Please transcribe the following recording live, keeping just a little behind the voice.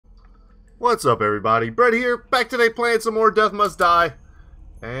What's up, everybody? Brett here, back today playing some more Death Must Die.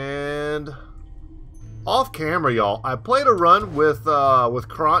 And off camera, y'all, I played a run with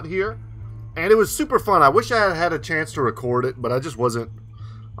Kront here, and it was super fun. I wish I had had a chance to record it, but I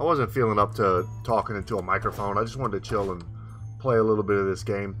wasn't feeling up to talking into a microphone. I just wanted to chill and play a little bit of this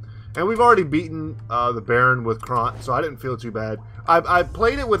game. And we've already beaten the Baron with Kront, so I didn't feel too bad. I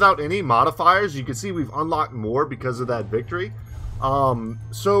played it without any modifiers. You can see we've unlocked more because of that victory.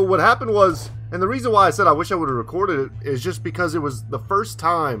 So what happened was, and the reason why I said I wish I would have recorded it is just because it was the first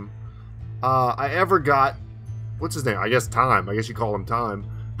time I ever got, what's his name? I guess Time. I guess you call him Time.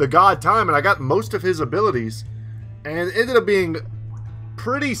 The god Time, and I got most of his abilities, and it ended up being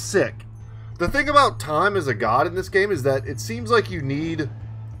pretty sick. The thing about Time as a god in this game is that it seems like you need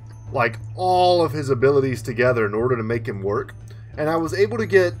like all of his abilities together in order to make him work. And I was able to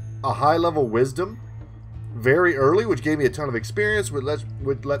get a high level wisdom very early, which gave me a ton of experience, would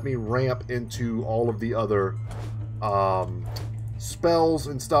let me ramp into all of the other spells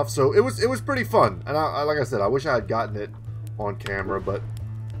and stuff. So it was pretty fun, and I like I said, I wish I had gotten it on camera, but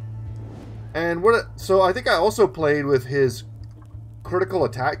so I think I also played with his critical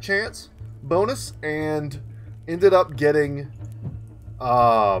attack chance bonus and ended up getting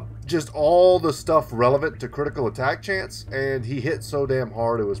just all the stuff relevant to critical attack chance, and he hit so damn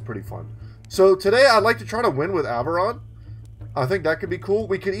hard it was pretty fun. So today I'd like to try to win with Averon. I think that could be cool.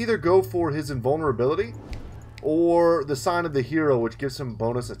 We could either go for his invulnerability or the sign of the hero, which gives him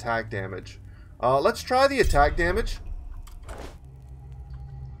bonus attack damage. Let's try the attack damage.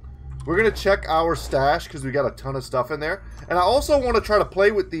 We're going to check our stash because we got a ton of stuff in there. And I also want to try to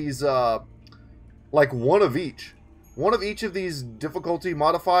play with these, like one of each. One of each of these difficulty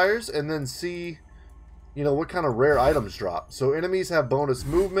modifiers, and then see, you know, what kind of rare items drop. So enemies have bonus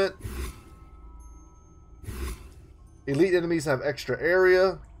movement. Elite enemies have extra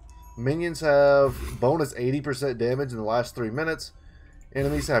area. Minions have bonus 80% damage in the last 3 minutes.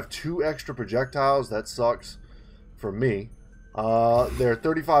 Enemies have 2 extra projectiles. That sucks for me. They're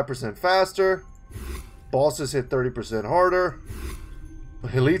 35% faster. Bosses hit 30% harder.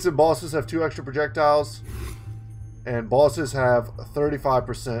 Elites and bosses have 2 extra projectiles. And bosses have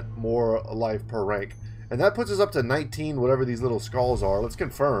 35% more life per rank. And that puts us up to 19, whatever these little skulls are. Let's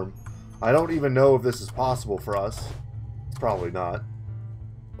confirm. I don't even know if this is possible for us. It's probably not.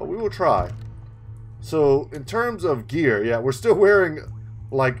 But we will try. So, in terms of gear, yeah, we're still wearing,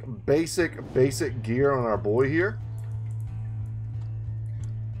 like, basic gear on our boy here.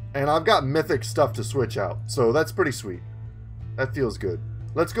 And I've got mythic stuff to switch out. So, that's pretty sweet. That feels good.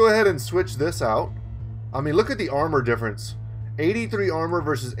 Let's go ahead and switch this out. I mean, look at the armor difference. 83 armor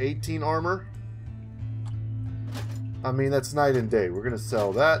versus 18 armor. I mean, that's night and day. We're going to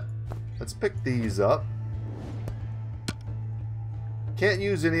sell that. Let's pick these up. Can't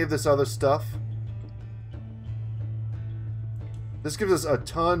use any of this other stuff. This gives us a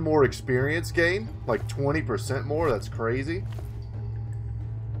ton more experience gain. Like 20% more. That's crazy.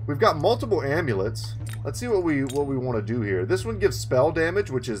 We've got multiple amulets. Let's see what we want to do here. This one gives spell damage,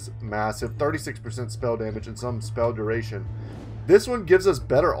 which is massive. 36% spell damage and some spell duration. This one gives us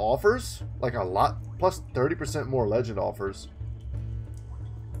better offers. Like a lot. Plus 30% more legend offers.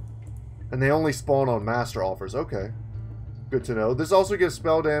 And they only spawn on master offers. Okay. Good to know. This also gives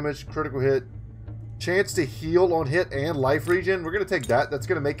spell damage, critical hit, chance to heal on hit, and life regen. We're going to take that. That's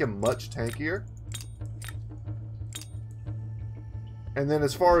going to make him much tankier. And then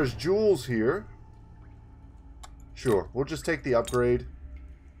as far as jewels here, sure, we'll just take the upgrade.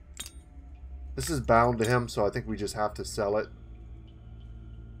 This is bound to him, so I think we just have to sell it.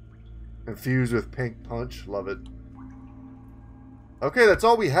 Infused with pink punch. Love it. Okay, that's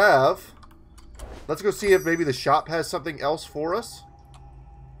all we have. Let's go see if maybe the shop has something else for us.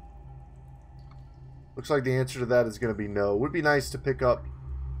 Looks like the answer to that is going to be no. Would be nice to pick up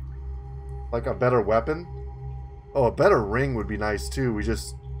like a better weapon. Oh, a better ring would be nice too. We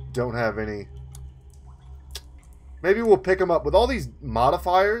just don't have any. Maybe we'll pick them up. With all these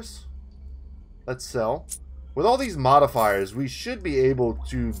modifiers, let's sell. With all these modifiers, we should be able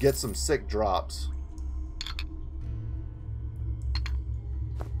to get some sick drops.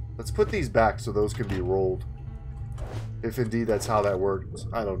 Let's put these back so those can be rolled. If indeed that's how that works.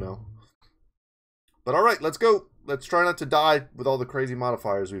 I don't know. But alright, let's go. Let's try not to die with all the crazy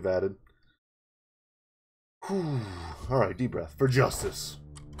modifiers we've added. Alright, deep breath. For justice.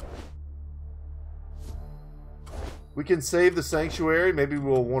 We can save the sanctuary. Maybe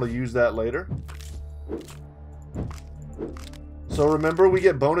we'll want to use that later. So remember, we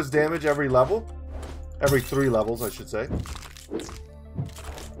get bonus damage every level. Every 3 levels, I should say.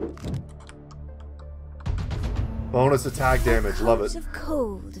 Bonus attack damage. Love it. Of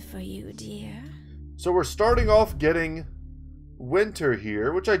cold for you, dear. So we're starting off getting winter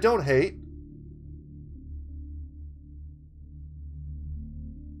here, which I don't hate.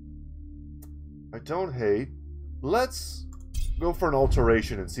 I don't hate. Let's go for an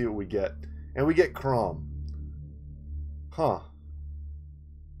alteration and see what we get. And we get Crom. Huh.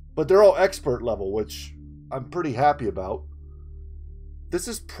 But they're all expert level, which I'm pretty happy about. This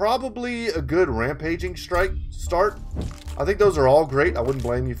is probably a good rampaging strike start. I think those are all great. I wouldn't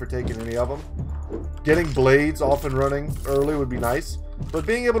blame you for taking any of them. Getting blades off and running early would be nice. But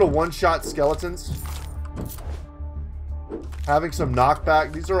being able to one-shot skeletons, having some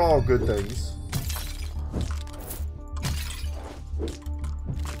knockback, these are all good things.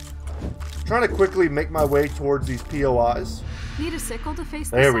 Trying to quickly make my way towards these POIs. Need a sickle to face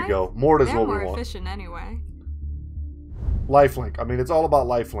the There we side? go. Mort is They're what we more want. efficient anyway. Lifelink. I mean, it's all about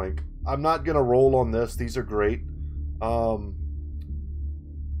lifelink. I'm not going to roll on this. These are great.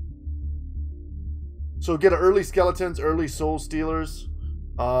 So get early skeletons, early soul stealers.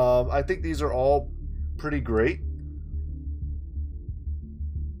 I think these are all pretty great.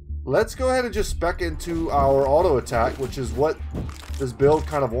 Let's go ahead and just spec into our auto attack, which is what this build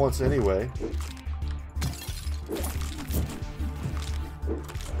kind of wants anyway.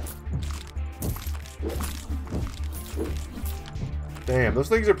 Damn, those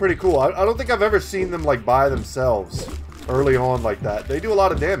things are pretty cool. I don't think I've ever seen them like by themselves early on like that. They do a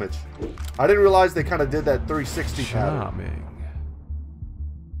lot of damage. I didn't realize they kind of did that 360 pattern.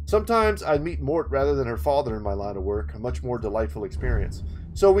 Sometimes I'd meet Mort rather than her father in my line of work. A much more delightful experience.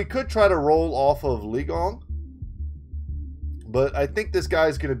 So we could try to roll off of Ligong. But I think this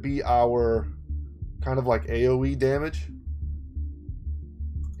guy's going to be our kind of like AoE damage.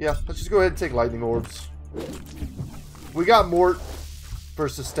 Yeah, let's just go ahead and take lightning orbs. We got Mort for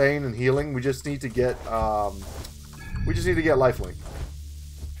sustain and healing. We just need to get lifelink.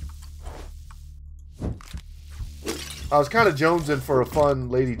 I was kind of jonesing for a fun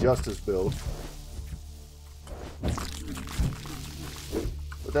Lady Justice build.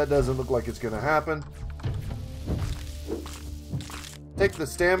 But that doesn't look like it's going to happen. Take the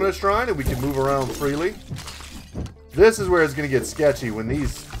stamina shrine and we can move around freely. This is where it's going to get sketchy when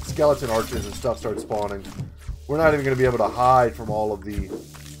these skeleton archers and stuff start spawning. We're not even going to be able to hide from all of the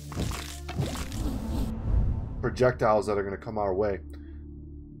projectiles that are going to come our way.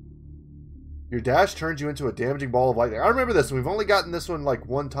 Your dash turns you into a damaging ball of lightning. I remember this, and we've only gotten this one like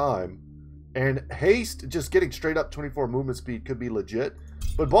one time. And haste, just getting straight up 24 movement speed could be legit.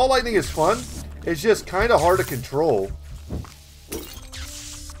 But ball lightning is fun. It's just kind of hard to control.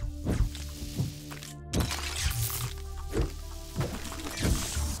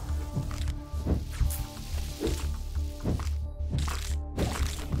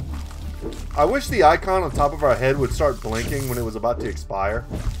 I wish the icon on top of our head would start blinking when it was about to expire.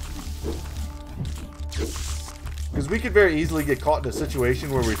 Because we could very easily get caught in a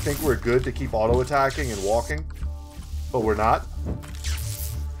situation where we think we're good to keep auto-attacking and walking, but we're not.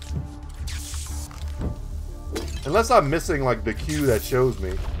 Unless I'm missing, like, the cue that shows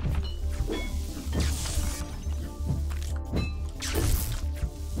me.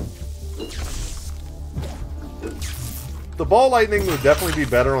 The ball lightning would definitely be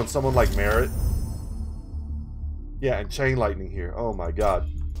better on someone like Merritt. Yeah, and chain lightning here. Oh my god.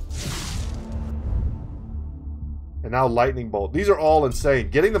 And now lightning bolt. These are all insane.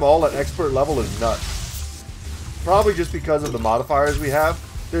 Getting them all at expert level is nuts. Probably just because of the modifiers we have.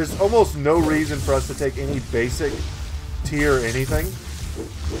 There's almost no reason for us to take any basic tier anything.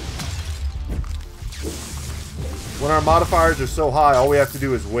 When our modifiers are so high, all we have to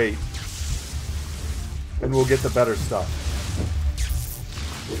do is wait. And we'll get the better stuff.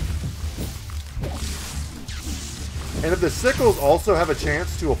 And if the sickles also have a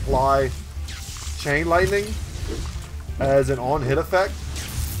chance to apply chain lightning as an on-hit effect,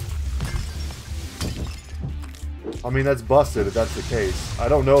 I mean, that's busted if that's the case. I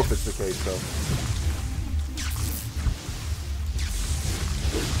don't know if it's the case, though.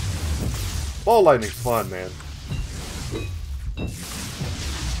 Ball lightning's fun, man.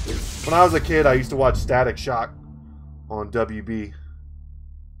 When I was a kid, I used to watch Static Shock on WB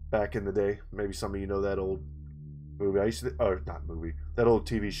back in the day. Maybe some of you know that old movie. I used to, or not movie, that old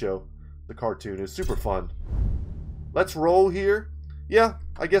TV show. The cartoon is super fun. Let's roll here. Yeah,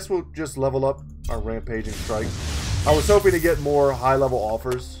 I guess we'll just level up our rampaging strike. I was hoping to get more high-level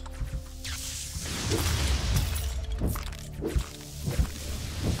offers.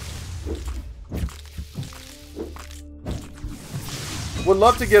 Would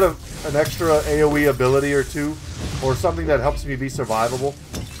love to get an extra AoE ability or two, or something that helps me be survivable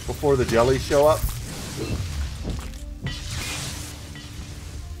before the jellies show up.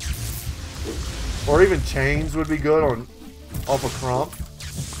 Or even chains would be good on off a crump.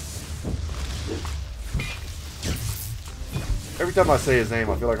 Every time I say his name,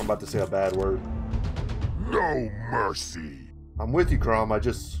 I feel like I'm about to say a bad word. No mercy. I'm with you, Crom.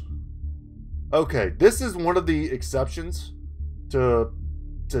 Okay, this is one of the exceptions to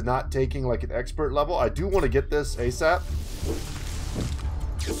not taking like an expert level. I do want to get this ASAP.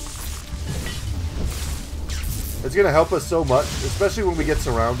 It's going to help us so much, especially when we get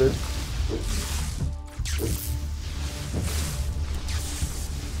surrounded.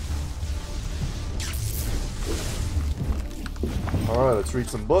 Alright, let's read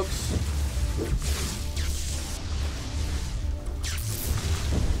some books.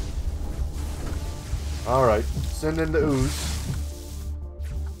 Alright, send in the ooze.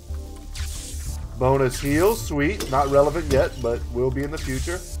 Bonus heal, sweet. Not relevant yet, but will be in the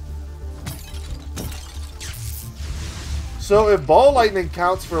future. So if ball lightning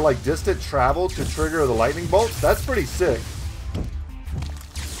counts for like distant travel to trigger the lightning bolts, that's pretty sick.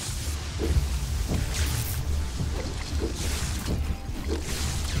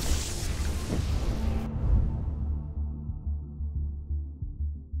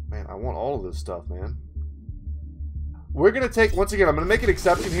 Man, I want all of this stuff, man. We're going to take, once again, I'm going to make an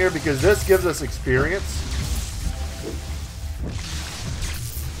exception here because this gives us experience.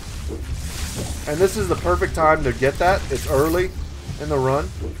 And this is the perfect time to get that. It's early in the run.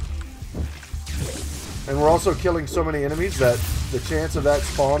 And we're also killing so many enemies that the chance of that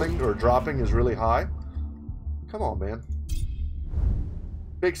spawning or dropping is really high. Come on, man.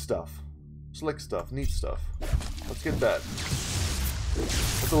 Big stuff. Slick stuff. Neat stuff. Let's get that.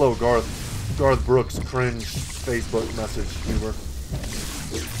 That's a little Garth Brooks cringe Facebook message humor.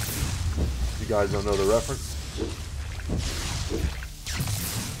 You guys don't know the reference.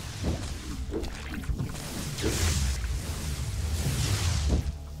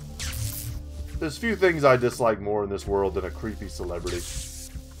 There's few things I dislike more in this world than a creepy celebrity.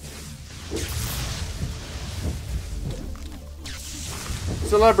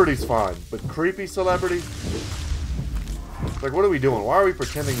 Celebrity's fine, but creepy celebrity? Like, what are we doing? Why are we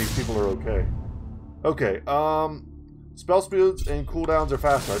pretending these people are okay? Okay, spell speeds and cooldowns are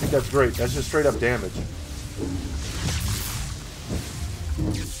faster. I think that's great. That's just straight up damage.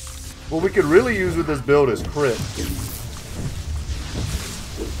 What we could really use with this build is crit.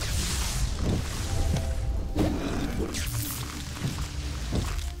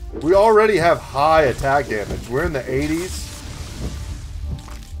 We already have high attack damage. We're in the 80s.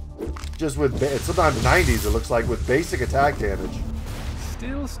 Just with, sometimes 90s it looks like, with basic attack damage.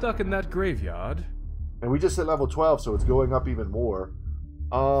 Still stuck in that graveyard. And we just hit level 12, so it's going up even more.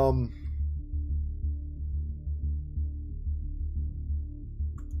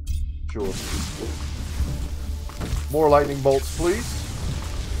 Sure. More lightning bolts, please.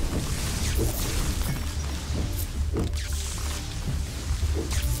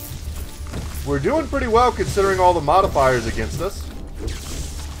 We're doing pretty well considering all the modifiers against us.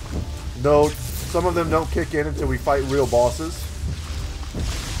 Though some of them don't kick in until we fight real bosses.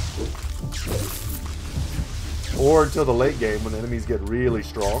 Or until the late game when enemies get really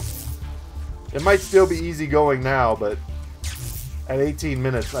strong. It might still be easy going now, but at 18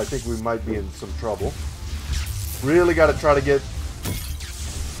 minutes I think we might be in some trouble. Really got to try to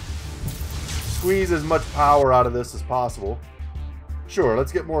squeeze as much power out of this as possible. Sure,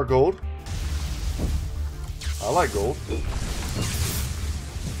 let's get more gold. I like gold.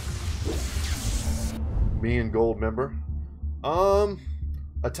 Me and gold member.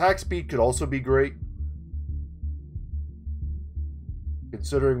 Attack speed could also be great.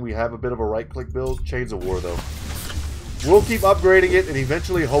 Considering we have a bit of a right-click build. Chains of War, though. We'll keep upgrading it, and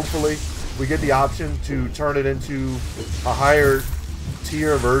eventually, hopefully, we get the option to turn it into a higher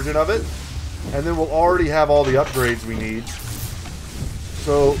tier version of it. And then we'll already have all the upgrades we need.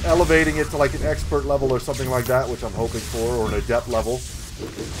 So, elevating it to like an expert level or something like that, which I'm hoping for, or an adept level,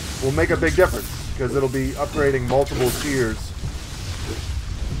 will make a big difference. Because it'll be upgrading multiple tiers.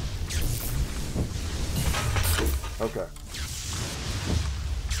 Okay.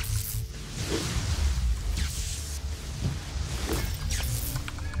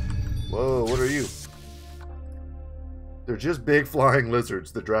 Whoa, what are you? They're just big flying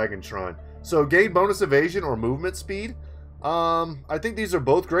lizards, the Dragon Shrine. So gain bonus evasion or movement speed. I think these are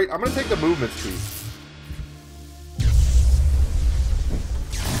both great. I'm going to take the movement speed.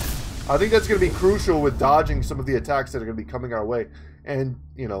 I think that's going to be crucial with dodging some of the attacks that are going to be coming our way. And,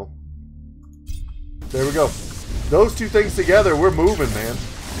 you know, there we go. Those two things together, we're moving, man.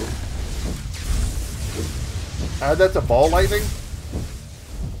 Add that to ball lightning.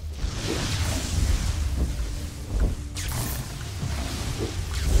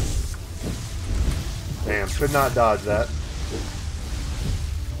 Damn, could not dodge that.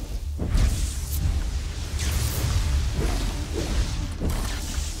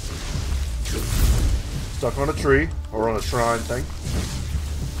 Stuck on a tree, or on a shrine thing.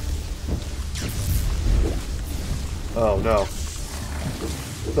 Oh no.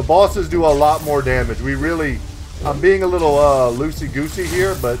 The bosses do a lot more damage. We really... I'm being a little loosey-goosey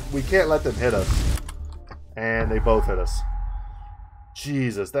here, but we can't let them hit us. And they both hit us.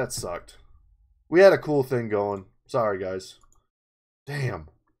 Jesus, that sucked. We had a cool thing going. Sorry, guys. Damn.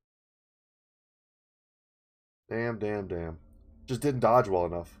 Damn. Just didn't dodge well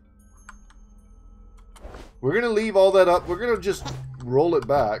enough. We're going to leave all that up. We're going to just roll it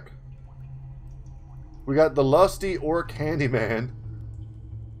back. We got the lusty orc handyman.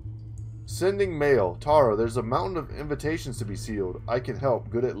 Sending mail. Tara, there's a mountain of invitations to be sealed. I can help.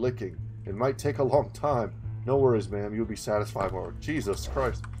 Good at licking. It might take a long time. No worries, ma'am. You'll be satisfied more. Jesus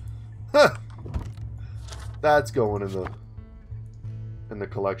Christ. That's going in the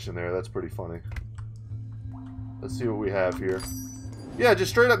collection there. That's pretty funny. Let's see what we have here. Yeah,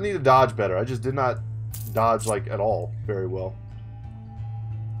 just straight up need to dodge better. I just did not dodge, like, at all very well.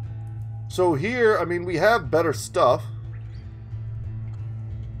 So here, I mean, we have better stuff.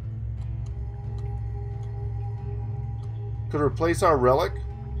 Could replace our relic.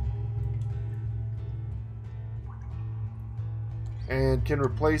 And can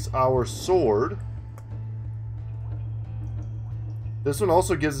replace our sword. This one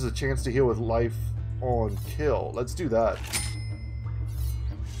also gives us a chance to heal with life on kill. Let's do that.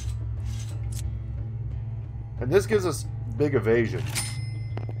 And this gives us big evasion.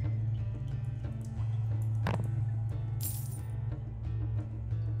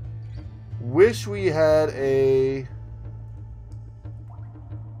 Wish we had a...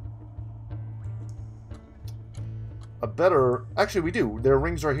 better... Actually, we do. There are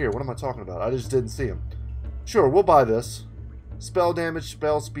rings right here. What am I talking about? I just didn't see them. Sure, we'll buy this. Spell damage,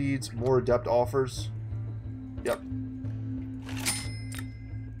 spell speeds, more adept offers. Yep.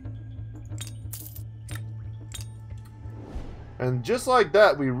 And just like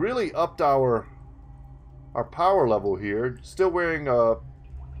that, we really upped our power level here. Still wearing a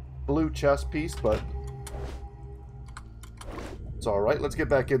blue chest piece, but it's alright. Let's get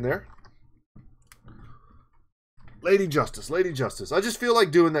back in there. Lady Justice, Lady Justice. I just feel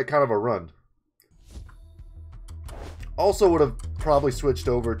like doing that kind of a run. Also would have probably switched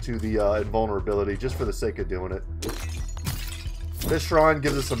over to the invulnerability just for the sake of doing it. This shrine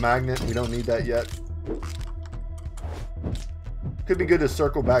gives us a magnet. We don't need that yet. Could be good to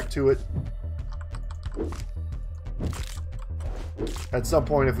circle back to it at some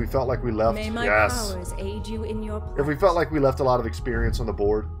point if we felt like we left. May my powers aid you in your if we felt like we left a lot of experience on the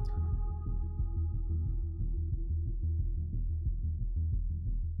board.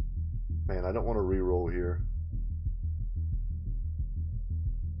 Man, I don't want to re-roll here.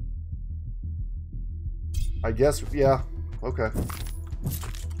 I guess, yeah. Okay.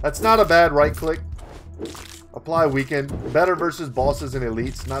 That's not a bad right click. Apply weaken. Better versus bosses and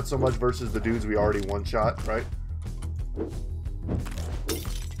elites. Not so much versus the dudes we already one-shot, right?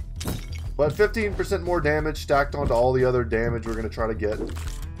 But 15% more damage stacked onto all the other damage we're going to try to get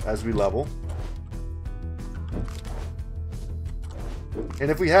as we level. And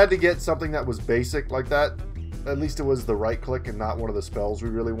if we had to get something that was basic like that, at least it was the right click and not one of the spells we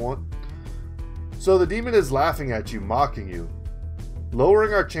really want. So the demon is laughing at you, mocking you.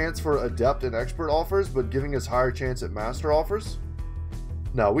 Lowering our chance for adept and expert offers, but giving us higher chance at master offers?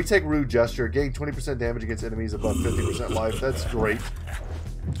 No, we take rude gesture, gain 20% damage against enemies above 50% life. That's great.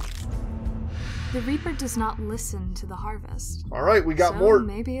 The Reaper does not listen to the harvest. Alright, we got so more.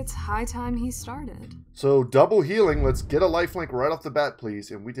 Maybe it's high time he started. So double healing. Let's get a lifelink right off the bat, please.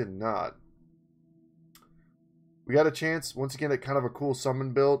 And we did not. We got a chance, once again, at kind of a cool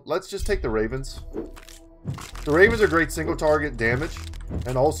summon build. Let's just take the Ravens. The Ravens are great single target damage.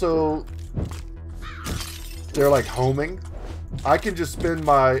 And also, they're like homing. I can just spend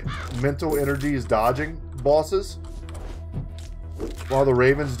my mental energies dodging bosses while the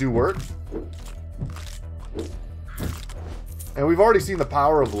Ravens do work. And we've already seen the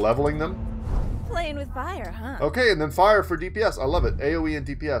power of leveling them. Playing with fire, huh? Okay, and then fire for DPS. I love it. AoE and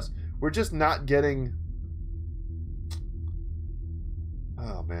DPS. We're just not getting...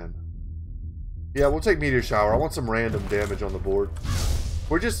 Oh, man. Yeah, we'll take Meteor Shower. I want some random damage on the board.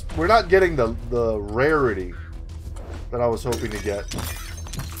 We're not getting the rarity that I was hoping to get.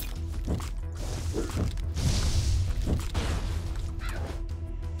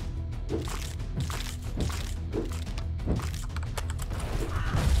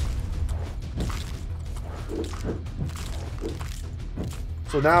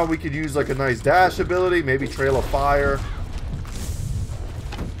 So now we could use like a nice dash ability, maybe Trail of Fire.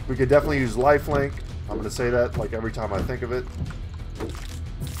 We could definitely use Lifelink. I'm going to say that like every time I think of it.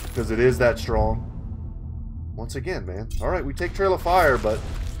 Because it is that strong. Once again, man. Alright, we take Trail of Fire, but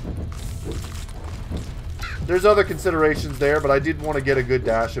there's other considerations there, but I did want to get a good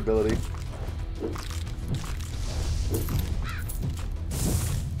dash ability.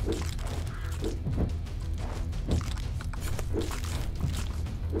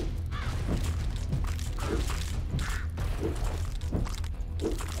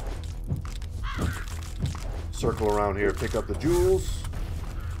 Circle around here, pick up the jewels.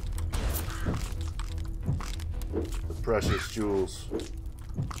 The precious jewels.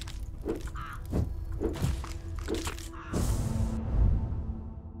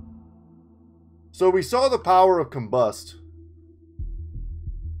 So we saw the power of combust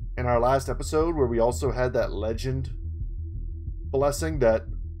in our last episode, where we also had that legend blessing that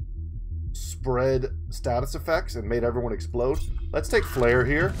spread status effects and made everyone explode. Let's take flare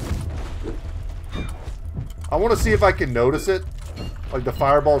here. I want to see if I can notice it, like the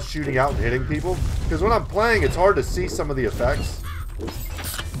fireballs shooting out and hitting people, because when I'm playing it's hard to see some of the effects. I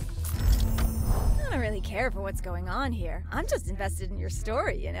don't really care for what's going on here. I'm just invested in your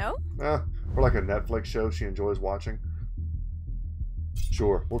story, you know? Or like a Netflix show she enjoys watching.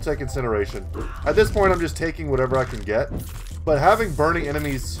 Sure, we'll take incineration. At this point I'm just taking whatever I can get, but having burning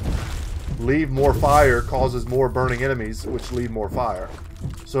enemies leave more fire causes more burning enemies, which leave more fire.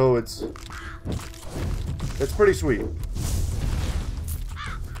 So it's pretty sweet.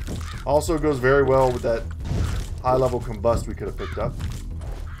 Also goes very well with that high level combust we could have picked up.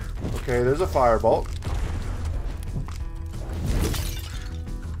 Okay, there's a firebolt.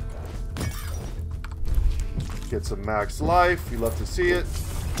 Get some max life. You love to see it.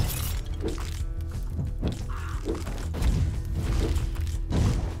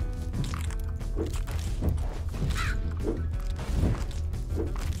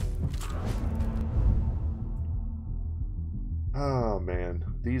 Oh man,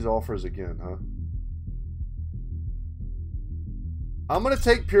 these offers again, huh? I'm gonna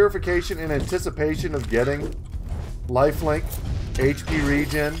take purification in anticipation of getting lifelink, HP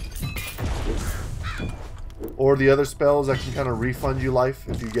regen, or the other spells that can kind of refund you life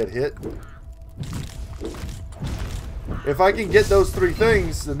if you get hit. If I can get those three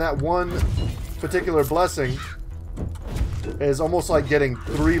things, then that one particular blessing is almost like getting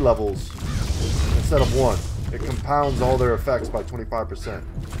 3 levels instead of 1. It compounds all their effects by 25%.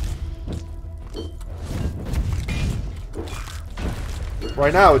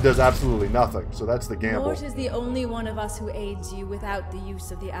 Right now, it does absolutely nothing, so that's the gamble. Mort is the only one of us who aids you without the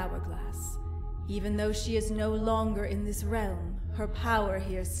use of the hourglass. Even though she is no longer in this realm, her power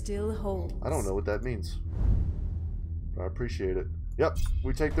here still holds. I don't know what that means. I appreciate it. Yep,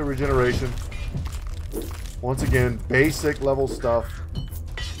 we take the regeneration. Once again, basic level stuff.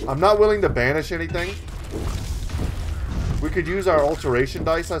 I'm not willing to banish anything. We could use our alteration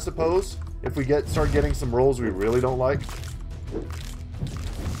dice, I suppose, if we start getting some rolls we really don't like.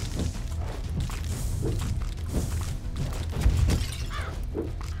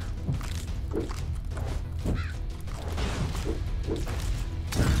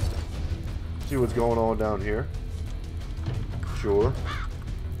 See what's going on down here. Sure.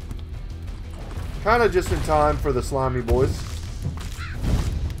 Kind of just in time for the slimy boys.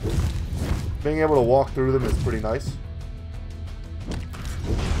 Being able to walk through them is pretty nice.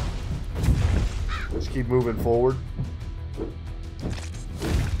 Just keep moving forward.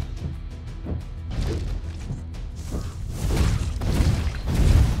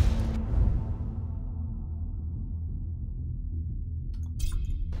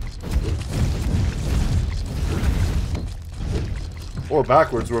 Or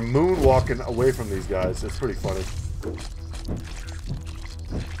backwards, we're moonwalking away from these guys. It's pretty funny.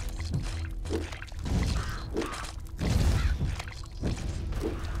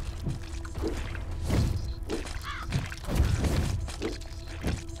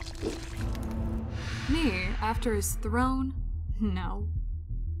 Me, after his throne? No.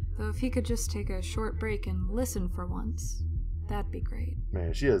 Though if he could just take a short break and listen for once, that'd be great.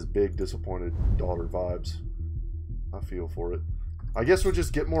 Man, she has big disappointed daughter vibes. I feel for it. I guess we'll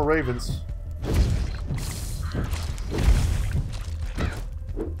just get more ravens.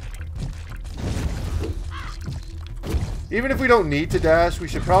 Even if we don't need to dash, we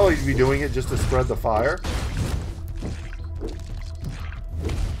should probably be doing it just to spread the fire.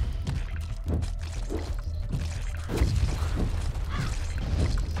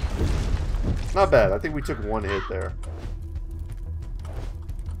 Not bad. I think we took 1 hit there.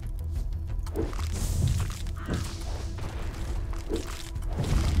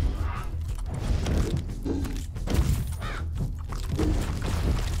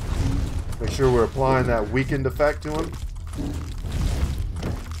 sure we're applying that weakened effect to him.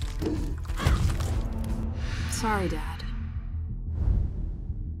 Sorry, Dad.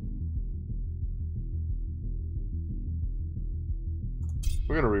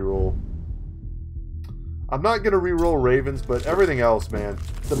 We're gonna reroll. I'm not gonna reroll Ravens, but everything else, man.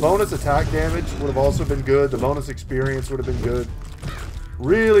 The bonus attack damage would have also been good. The bonus experience would have been good.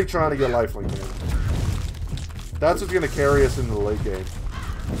 Really trying to get lifelink, man. That's what's gonna carry us into the late game.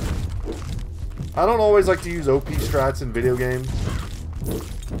 I don't always like to use OP strats in video games,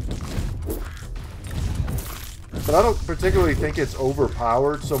 but I don't particularly think it's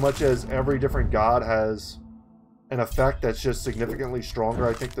overpowered so much as every different god has an effect that's just significantly stronger,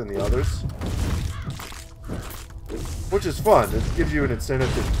 I think, than the others. Which is fun. It gives you an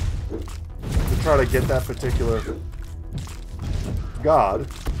incentive to try to get that particular god.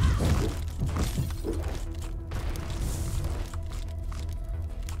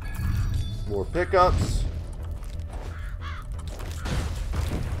 More pickups.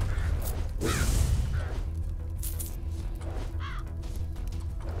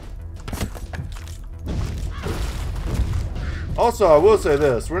 Also, I will say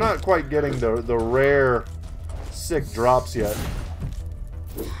this. We're not quite getting the rare sick drops yet.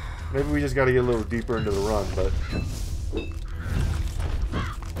 Maybe we just got to get a little deeper into the run, but...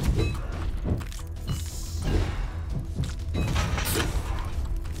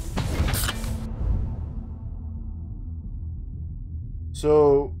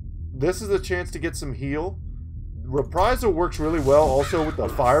 So, this is a chance to get some heal. Reprisal works really well also with the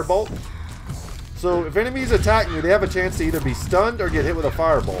firebolt. So, if enemies attack me, they have a chance to either be stunned or get hit with a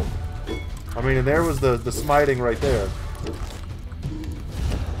firebolt. I mean, and there was the smiting right there.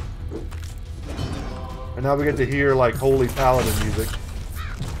 And now we get to hear, like, holy paladin music.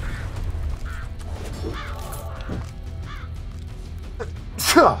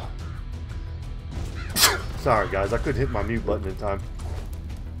 Sorry, guys. I couldn't hit my mute button in time.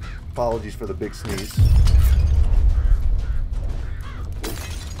 Apologies for the big sneeze.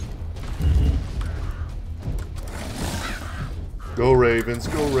 Go Ravens,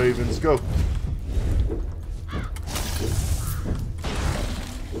 go Ravens, go.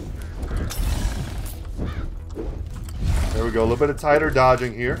 There we go, a little bit of tighter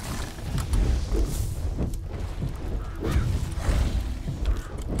dodging here.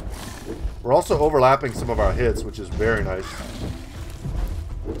 We're also overlapping some of our hits, which is very nice.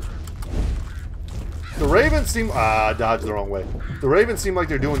 The Ravens seem... dodged the wrong way. The Ravens seem like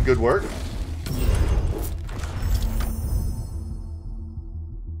they're doing good work.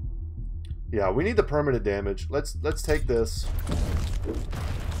 Yeah, we need the permanent damage. Let's take this.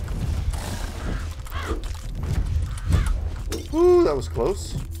 Ooh, that was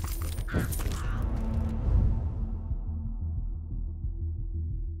close.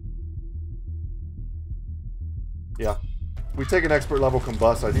 Yeah. We take an expert level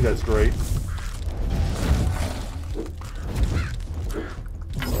combust. I think that's great.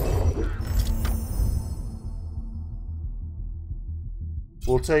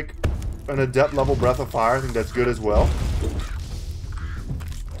 We'll take an adept level breath of fire. I think that's good as well.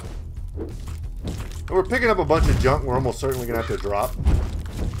 And we're picking up a bunch of junk we're almost certainly going to have to drop.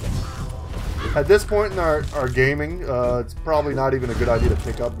 At this point in our gaming, it's probably not even a good idea to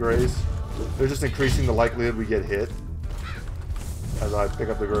pick up grays. They're just increasing the likelihood we get hit as I pick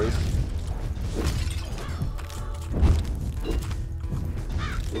up the grays.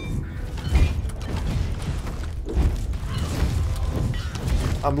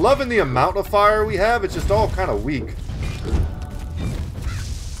 I'm loving the amount of fire we have. It's just all kind of weak.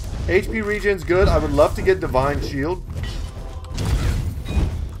 HP regen's good. I would love to get Divine Shield.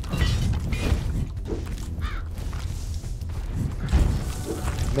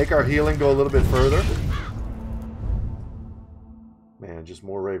 Make our healing go a little bit further. Man, just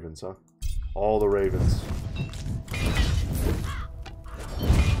more ravens, huh? All the ravens.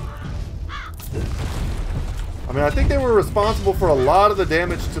 I mean, I think they were responsible for a lot of the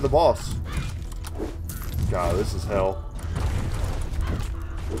damage to the boss. God, this is hell.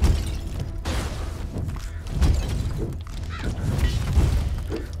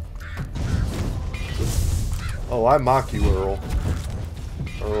 Oh, I mock you, Earl.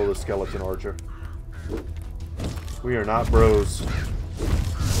 Earl the skeleton archer. We are not bros.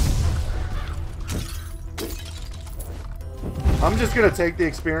 I'm just gonna take the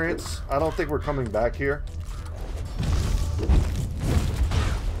experience. I don't think we're coming back here.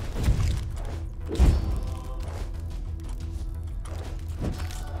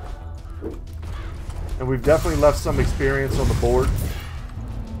 And we've definitely left some experience on the board.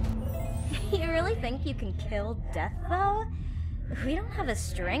 You really think you can kill death, though? We don't have a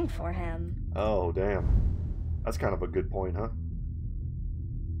string for him. Oh, damn. That's kind of a good point, huh?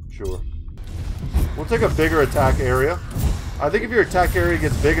 Sure. We'll take a bigger attack area. I think if your attack area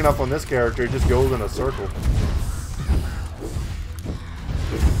gets big enough on this character, it just goes in a circle.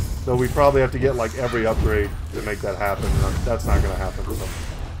 Though we probably have to get like every upgrade to make that happen. That's not going to happen. So.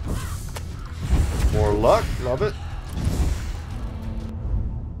 More luck. Love it.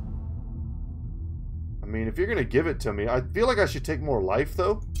 I mean, if you're going to give it to me, I feel like I should take more life,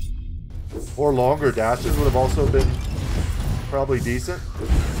 though. Or longer dashes would have also been probably decent.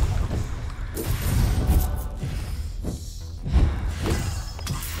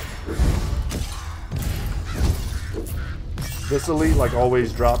 This elite, like,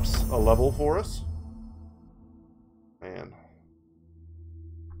 always drops a level for us. Man.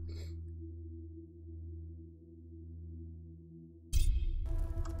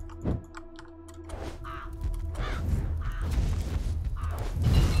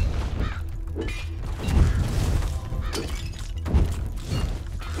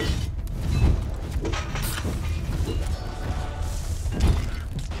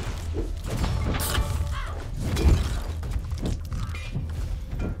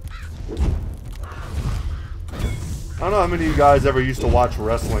 I don't know how many of you guys ever used to watch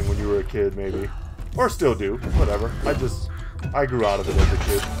wrestling when you were a kid, maybe. Or still do. Whatever. I grew out of it as a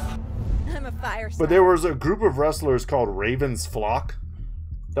kid. I'm a fire. But there was a group of wrestlers called Raven's Flock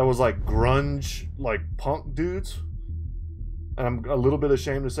that was like grunge, like punk dudes. And I'm a little bit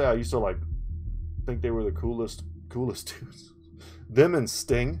ashamed to say I used to like think they were the coolest dudes. Them and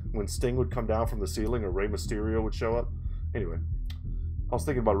Sting, when Sting would come down from the ceiling or Rey Mysterio would show up. Anyway, I was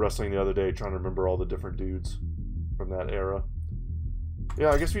thinking about wrestling the other day, trying to remember all the different dudes from that era.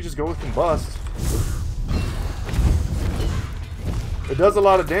 Yeah, I guess we just go with Combust. It does a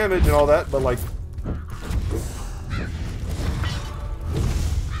lot of damage and all that, but like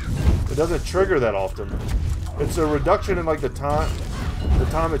it doesn't trigger that often. It's a reduction in like the time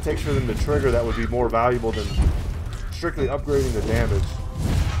it takes for them to trigger that would be more valuable than strictly upgrading the damage.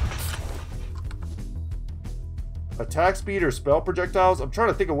 Attack speed or spell projectiles? I'm trying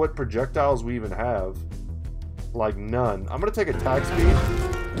to think of what projectiles we even have. Like none. I'm gonna take attack speed.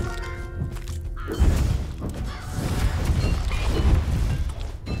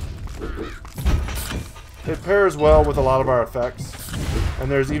 It pairs well with a lot of our effects. And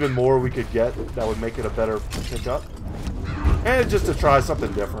there's even more we could get that would make it a better pickup. And just to try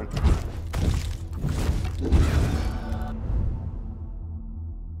something different.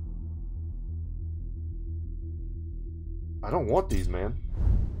 I don't want these, man.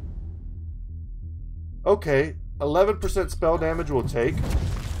 Okay, 11% spell damage we'll take.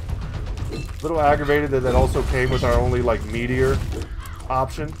 A little aggravated that that also came with our only, like, meteor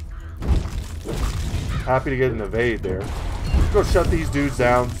option. Happy to get an evade there. Let's go shut these dudes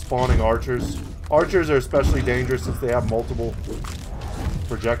down, spawning archers. Archers are especially dangerous since they have multiple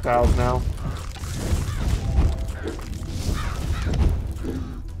projectiles now.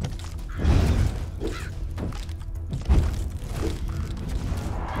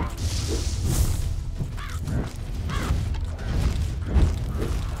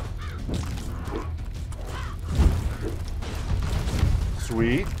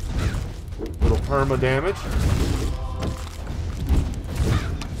 Sweet. Little perma damage.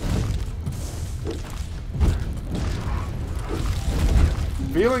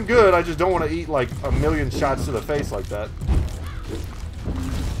 Feeling good, I just don't want to eat like a million shots to the face like that.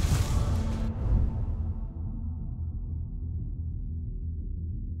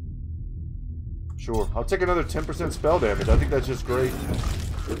 Sure, I'll take another 10% spell damage. I think that's just great.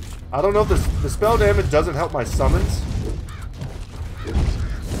 I don't know if the spell damage doesn't help my summons.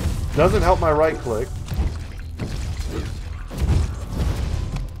 Doesn't help my right click.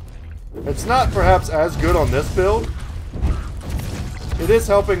 It's not perhaps as good on this build. It is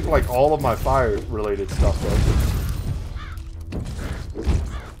helping like all of my fire related stuff though.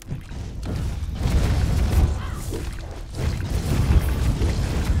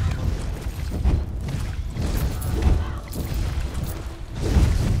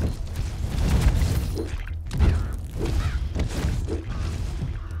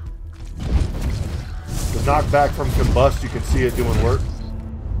 Knockback from Combust, you can see it doing work.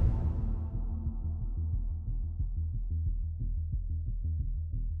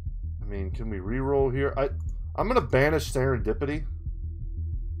 I mean, can we reroll here? I'm gonna banish Serendipity.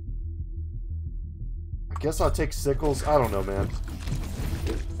 I guess I'll take Sickles. I don't know, man.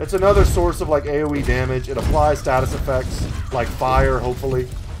 It's another source of like AoE damage. It applies status effects like fire, hopefully.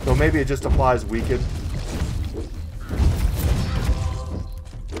 Though maybe it just applies weaken.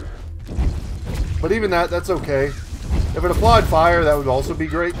 But even that's okay. If it applied fire, that would also be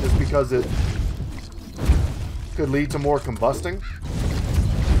great, just because it could lead to more combusting.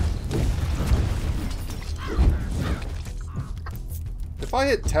 If I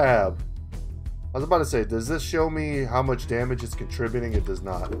hit tab, I was about to say, does this show me how much damage it's contributing? It does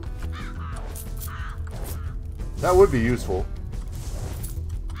not. That would be useful.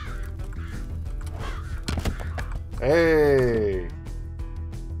 Hey!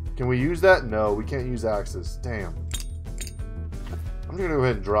 Can we use that? No, we can't use axes. Damn. I'm gonna go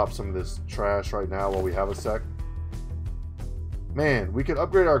ahead and drop some of this trash right now while we have a sec. Man, we could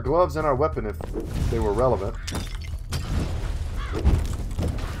upgrade our gloves and our weapon if they were relevant.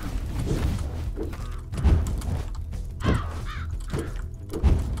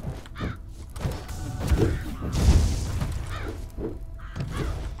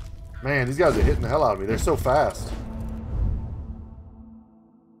 Man, these guys are hitting the hell out of me. They're so fast.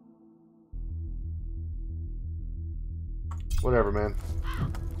 Whatever, man.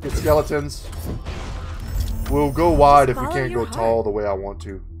 Get skeletons. We'll go wide if we can't go tall the way I want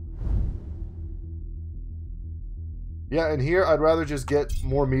to. Yeah, and here I'd rather just get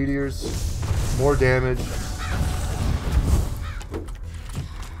more meteors, more damage.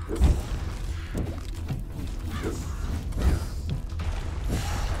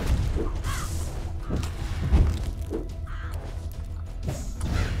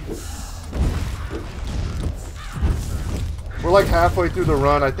 We're like halfway through the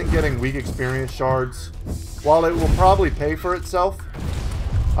run. I think getting weak experience shards, while it will probably pay for itself,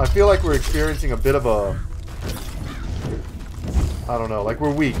 I feel like we're experiencing a bit of a, I don't know, like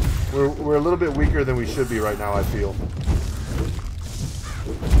we're weak. We're a little bit weaker than we should be right now, I feel.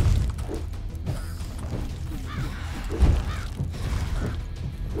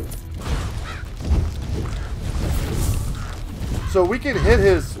 So we can hit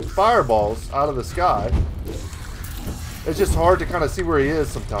his fireballs out of the sky. It's just hard to kind of see where he is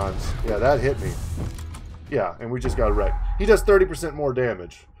sometimes. Yeah, that hit me. Yeah, and we just got wrecked. He does 30% more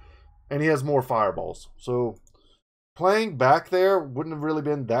damage. And he has more fireballs. So, playing back there wouldn't have really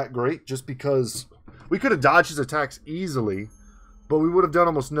been that great. Just because we could have dodged his attacks easily. But we would have done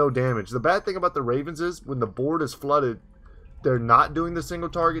almost no damage. The bad thing about the Ravens is, when the board is flooded, they're not doing the single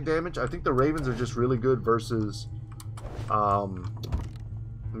target damage. I think the Ravens are just really good versus... let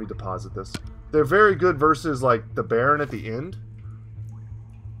me deposit this. They're very good versus, like, the Baron at the end.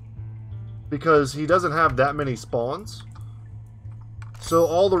 Because he doesn't have that many spawns. So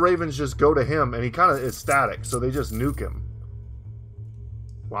all the Ravens just go to him, and he kind of is static. So they just nuke him.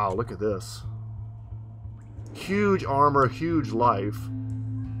 Wow, look at this. Huge armor, huge life.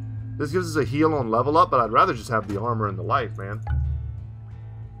 This gives us a heal on level up, but I'd rather just have the armor and the life, man.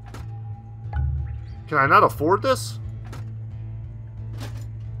 Can I not afford this?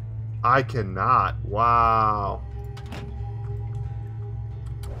 I cannot. Wow.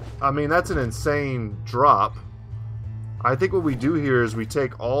 I mean, that's an insane drop. I think what we do here is we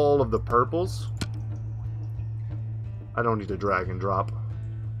take all of the purples. I don't need to drag and drop.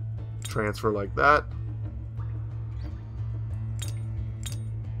 Transfer like that.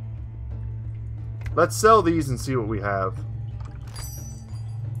 Let's sell these and see what we have.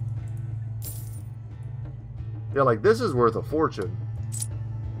 Yeah, like this is worth a fortune.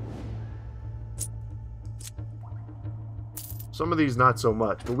 Some of these not so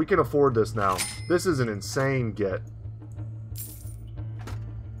much, but we can afford this now. This is an insane get.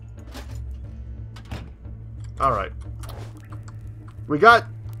 Alright. We got,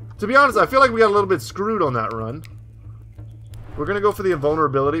 to be honest, I feel like we got a little bit screwed on that run. We're gonna go for the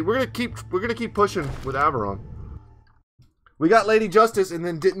invulnerability. We're gonna keep pushing with Averon. We got Lady Justice and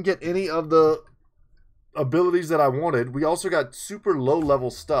then didn't get any of the abilities that I wanted. We also got super low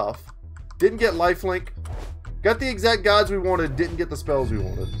level stuff. Didn't get lifelink. Got the exact gods we wanted, didn't get the spells we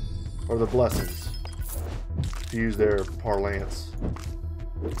wanted. Or the blessings. To use their parlance.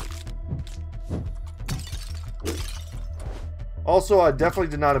 Also, I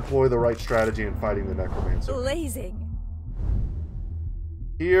definitely did not employ the right strategy in fighting the Necromancer. Blazing.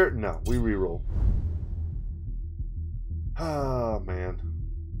 Here, no, we reroll. Oh, man.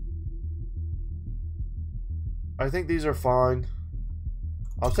 I think these are fine.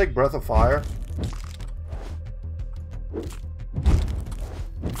 I'll take Breath of Fire.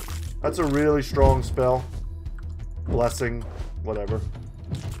 That's a really strong spell. Blessing, whatever.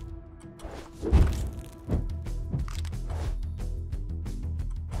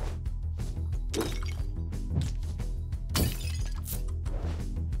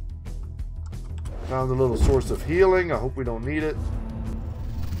 Found a little source of healing. I hope we don't need it.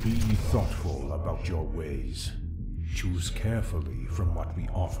 Be thoughtful about your ways. Choose carefully from what we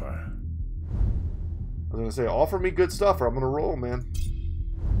offer. was going to say, offer me good stuff or I'm going to roll, man.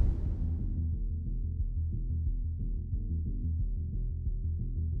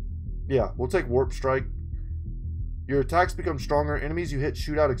 Yeah, we'll take Warp Strike. Your attacks become stronger. Enemies you hit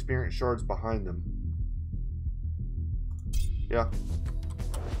shoot out experience shards behind them. Yeah.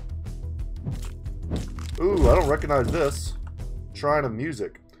 Ooh, I don't recognize this. Shrine of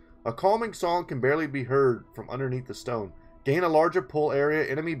Music. A calming song can barely be heard from underneath the stone. Gain a larger pull area.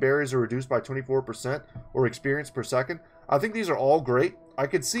 Enemy barriers are reduced by 24% or experience per second. I think these are all great. I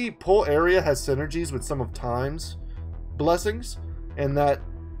could see pull area has synergies with some of Time's blessings, and that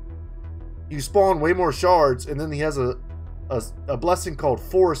you spawn way more shards, and then he has a blessing called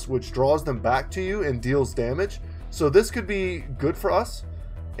Force, which draws them back to you and deals damage. So this could be good for us.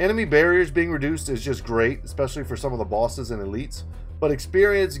 Enemy barriers being reduced is just great, especially for some of the bosses and elites. But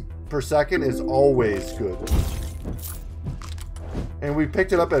experience per second is always good. And we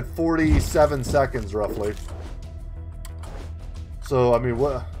picked it up at 47 seconds, roughly. So, I mean,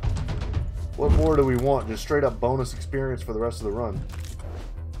 what more do we want? Just straight up bonus experience for the rest of the run.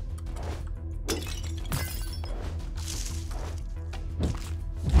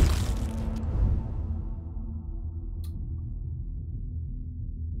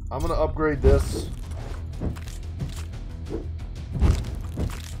 I'm going to upgrade this.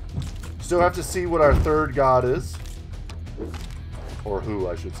 Still have to see what our third god is. Or who,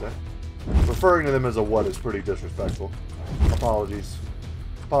 I should say. Referring to them as a what is pretty disrespectful. Apologies.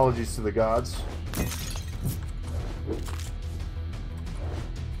 Apologies to the gods.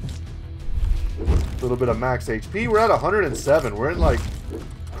 A little bit of max HP. We're at 107. We're in like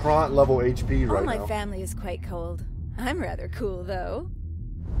Kront level HP right now. All my family is quite cold. I'm rather cool, though.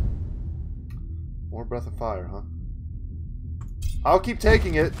 More Breath of Fire, huh? I'll keep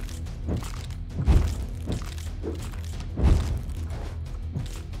taking it.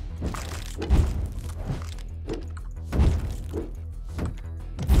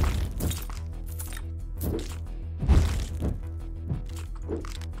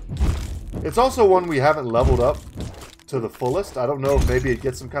 It's also one we haven't leveled up to the fullest. I don't know if maybe it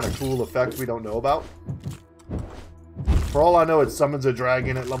gets some kind of cool effect we don't know about. For all I know, it summons a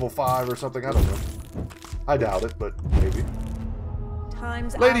dragon at level 5 or something. I don't know. I doubt it, but maybe.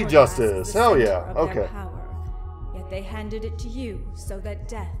 Time's Lady hourglass Justice, is the hell center yeah, of their okay. power. Yet they handed it to you so that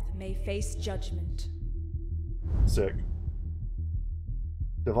death may face judgment. Sick.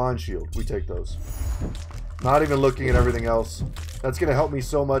 Divine Shield. We take those. Not even looking at everything else. That's going to help me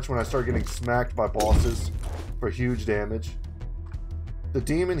so much when I start getting smacked by bosses for huge damage. The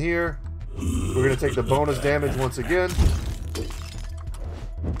demon here. We're going to take the bonus damage once again.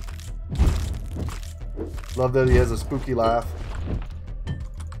 Love that he has a spooky laugh.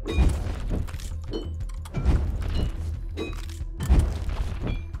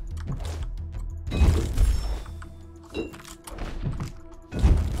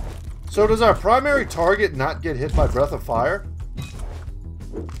 So does our primary target not get hit by Breath of Fire?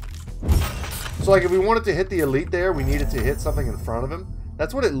 So like if we wanted to hit the elite there, we needed to hit something in front of him.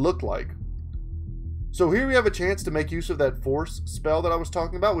 That's what it looked like. So here we have a chance to make use of that Force spell that I was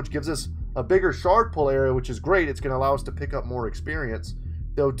talking about, which gives us a bigger shard pull area, which is great. It's going to allow us to pick up more experience.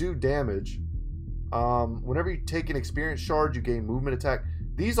 They'll do damage. Whenever you take an experience shard, you gain movement attack.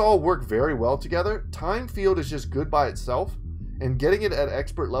 These all work very well together. Time Field is just good by itself. And getting it at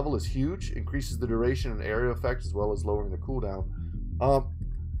expert level is huge. Increases the duration and area effect as well as lowering the cooldown.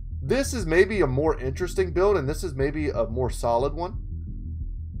 This is maybe a more interesting build, and this is maybe a more solid one.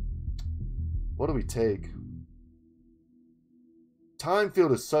 What do we take? Time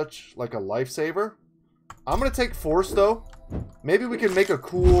Field is such like a lifesaver. I'm going to take Force though. Maybe we can make a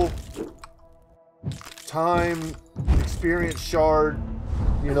cool time experience shard,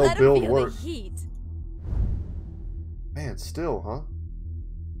 you know, build work. Man, still, huh?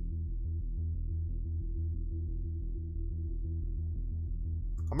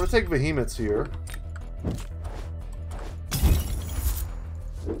 I'm going to take Behemoths here.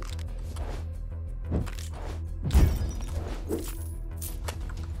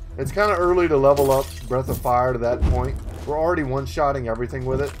 It's kind of early to level up Breath of Fire to that point. We're already one-shotting everything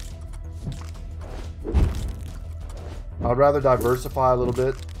with it. I'd rather diversify a little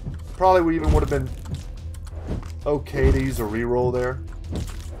bit. Probably even would have been okay to use a reroll there.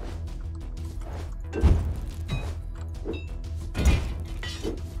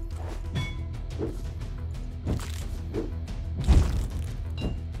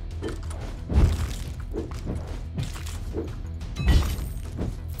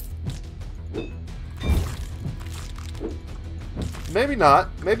 Maybe not.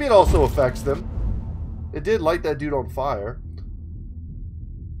 Maybe it also affects them. It did light that dude on fire.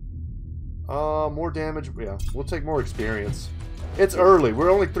 More damage. Yeah, we'll take more experience. It's early. We're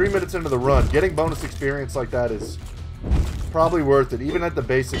only 3 minutes into the run. Getting bonus experience like that is probably worth it, even at the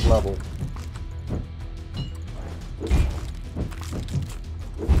basic level.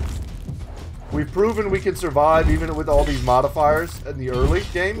 We've proven we can survive even with all these modifiers in the early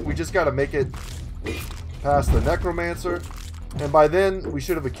game. We just got to make it past the Necromancer. And by then, we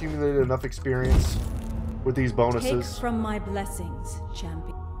should have accumulated enough experience with these bonuses. Take from my blessings,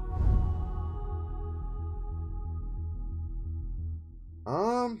 champion.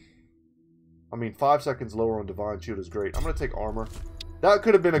 I mean, 5 seconds lower on Divine Shield is great. I'm going to take armor. That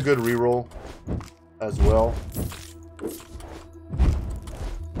could have been a good reroll as well.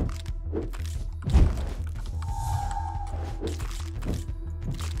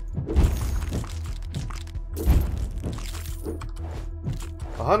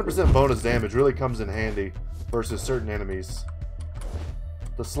 A 100% bonus damage really comes in handy versus certain enemies.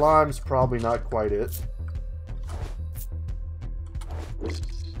 The slime's probably not quite it.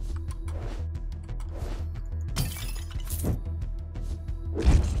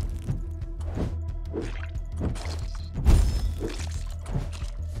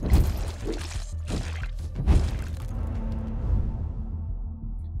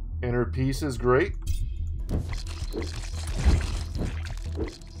 Inner Peace is great.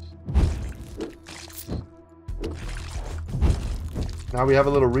 Now we have a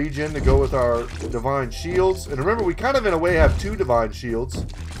little regen to go with our Divine Shields. And remember, we kind of in a way have 2 Divine Shields,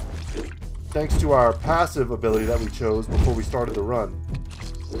 thanks to our passive ability that we chose before we started the run.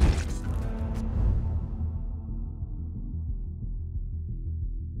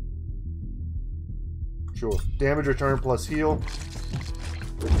 Sure. Damage return plus heal.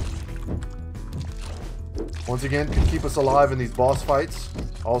 Once again, can keep us alive in these boss fights.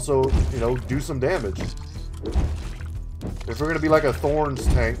 Also, you know, do some damage. If we're going to be like a Thorns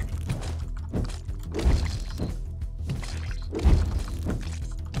tank,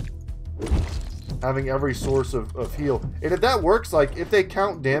 having every source of heal. And if that works, like if they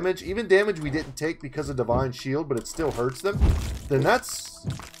count damage, even damage we didn't take because of Divine Shield, but it still hurts them, then that's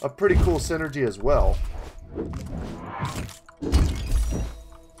a pretty cool synergy as well.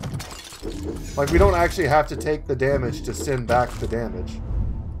 Like, we don't actually have to take the damage to send back the damage.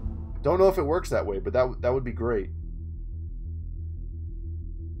 Don't know if it works that way, but that would be great.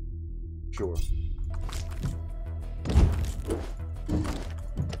 Sure.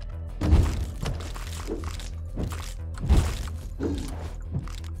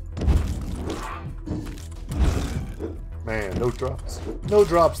 Man, no drops. No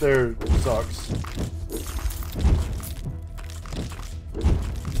drops there sucks.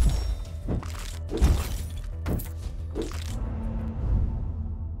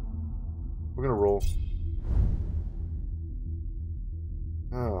 We're gonna roll.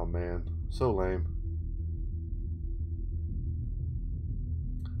 Oh man, so lame.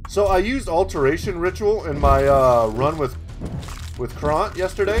 So I used Alteration Ritual in my run with Krant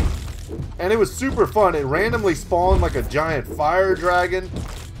yesterday, and it was super fun. It randomly spawned like a giant fire dragon.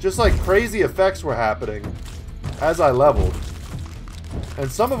 Just like crazy effects were happening as I leveled.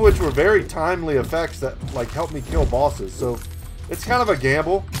 And some of which were very timely effects that like helped me kill bosses. So it's kind of a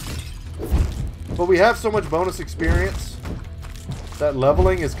gamble. But we have so much bonus experience that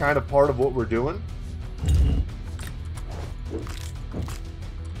leveling is kind of part of what we're doing.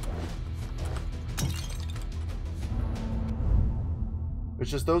 It's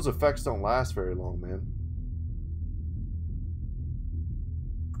just those effects don't last very long, man.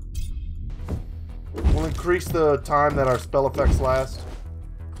 We'll increase the time that our spell effects last.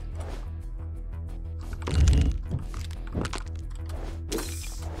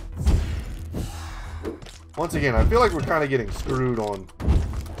 Once again, I feel like we're kind of getting screwed on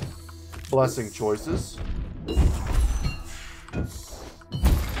blessing choices.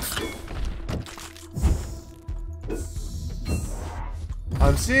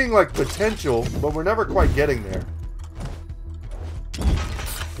 I'm seeing like potential, but we're never quite getting there.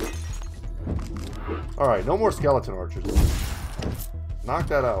 Alright, no more skeleton archers. Knock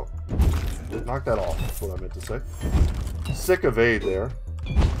that out. Knock that off, that's what I meant to say. Sick evade there.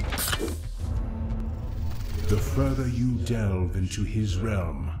 The further you delve into his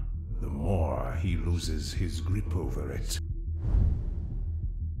realm, the more he loses his grip over it.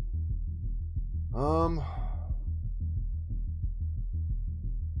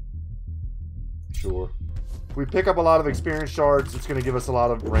 Sure. If we pick up a lot of experience shards, it's going to give us a lot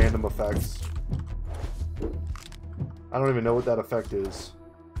of random effects. I don't even know what that effect is.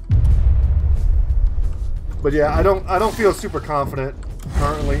 But yeah, I don't feel super confident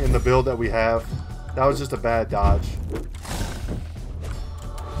currently in the build that we have. That was just a bad dodge.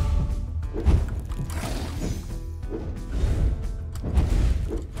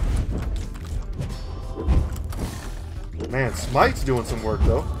 Man, Smite's doing some work,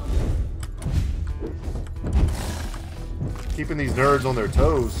 though. Keeping these nerds on their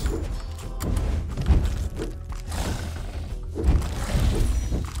toes.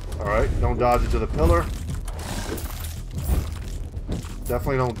 Alright, don't dodge into the pillar.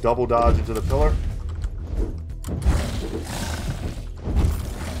 Definitely don't double dodge into the pillar.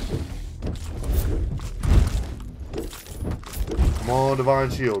 Come on,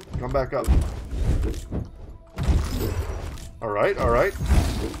 Divine Shield. Come back up. Alright, alright.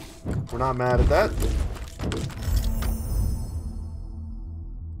 We're not mad at that.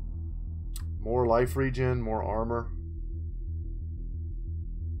 More life regen, more armor.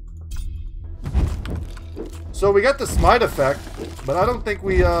 So we got the smite effect, but I don't think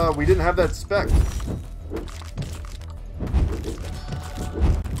we didn't have that spec.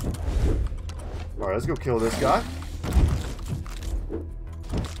 Alright, let's go kill this guy.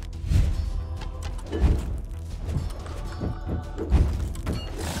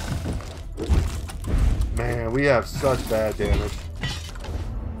 Man, we have such bad damage.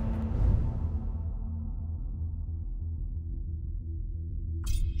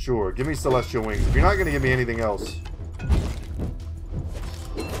 Sure, give me Celestial Wings. If you're not going to give me anything else.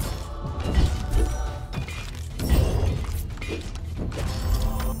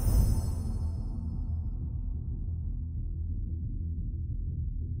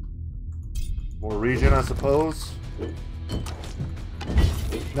 More regen, I suppose.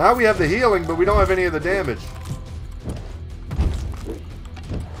 Now we have the healing, but we don't have any of the damage.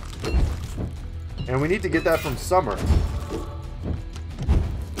 And we need to get that from Summer.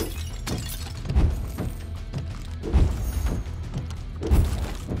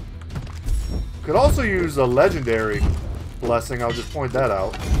 Could also use a legendary blessing, I'll just point that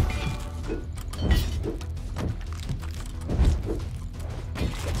out.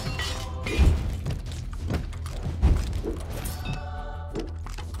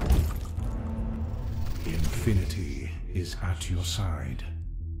 Infinity is at your side.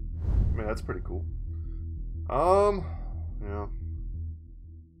 I mean, that's pretty cool. Yeah.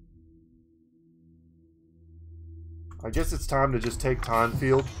 I guess it's time to just take Time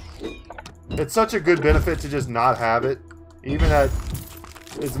Field. It's such a good benefit to just not have it, even at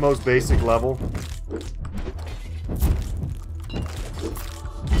its most basic level.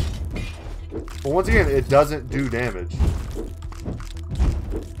 But once again, it doesn't do damage.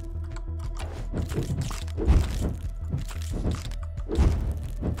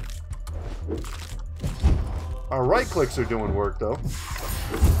 Our right clicks are doing work, though.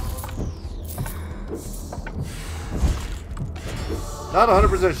 Not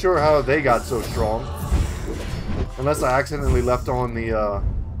 100% sure how they got so strong. Unless I accidentally left on the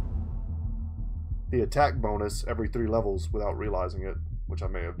attack bonus every 3 levels without realizing it, which I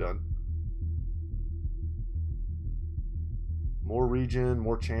may have done. More regen,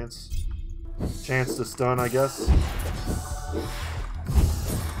 more chance to stun, I guess.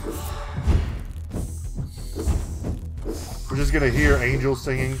 We're just gonna hear angels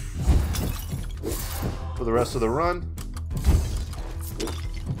singing for the rest of the run.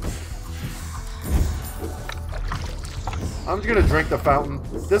 I'm just gonna drink the fountain.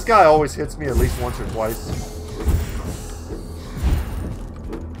 This guy always hits me at least once or twice.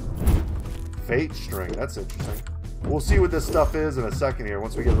 Fate string, that's interesting. We'll see what this stuff is in a second here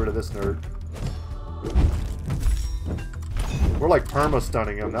once we get rid of this nerd. We're like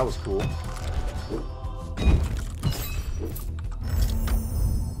perma-stunning him, that was cool.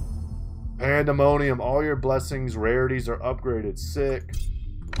 Pandemonium, all your blessings, rarities are upgraded. Sick.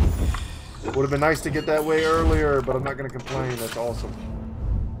 Would have been nice to get that way earlier, but I'm not going to complain. That's awesome.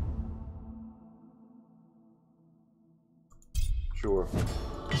 Sure.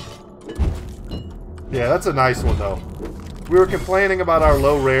 Yeah, that's a nice one, though. We were complaining about our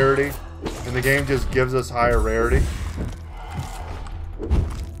low rarity, and the game just gives us higher rarity.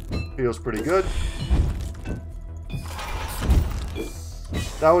 Feels pretty good.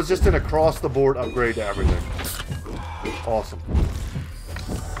 That was just an across-the-board upgrade to everything. Awesome.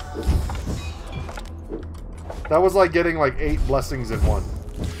 That was like getting like 8 blessings in one.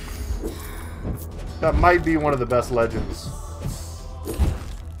 That might be one of the best legends.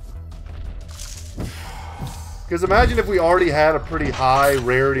 Because imagine if we already had a pretty high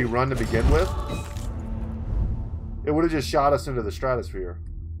rarity run to begin with. It would have just shot us into the stratosphere.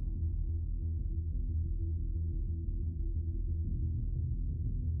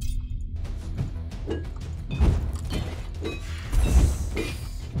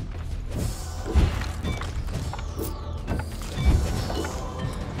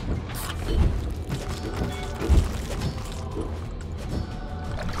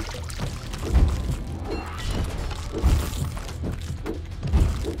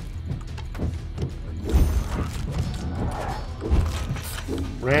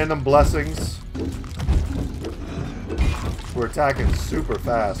 Random blessings. We're attacking super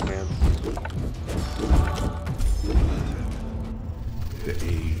fast, man. The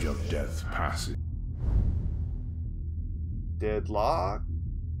age of death passes. Deadlock.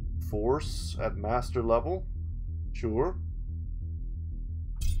 Force at master level. Sure.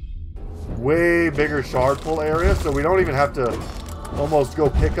 Way bigger shard pull area, so we don't even have to almost go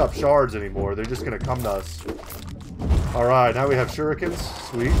pick up shards anymore. They're just going to come to us. Alright, now we have shurikens.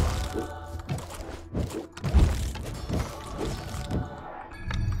 Sweet.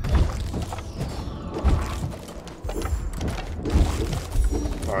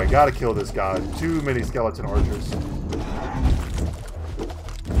 Alright, gotta kill this guy. Too many skeleton archers.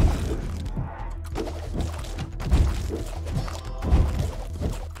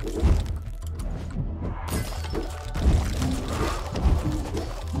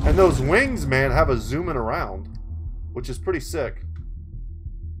 And those wings, man, have a zooming around, which is pretty sick.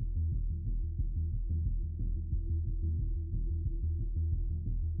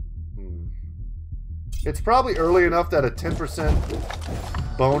 It's probably early enough that a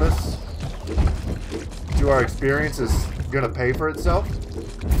 10% bonus to our experience is going to pay for itself.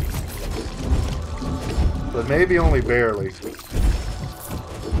 But maybe only barely.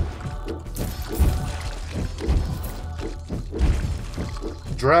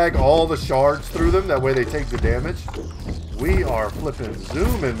 Drag all the shards through them, that way they take the damage. We are flipping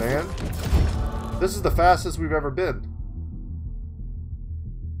zooming, man. This is the fastest we've ever been.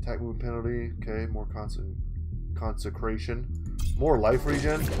 Attack movement penalty, okay, more consecration. More life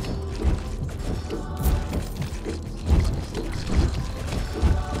regen.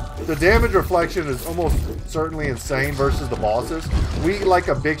 The damage reflection is almost certainly insane versus the bosses. We like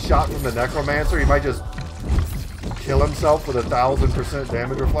a big shot from the necromancer, he might just kill himself with 1000%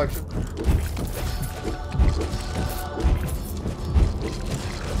 damage reflection.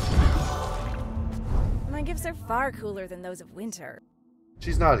 My gifts are far cooler than those of winter.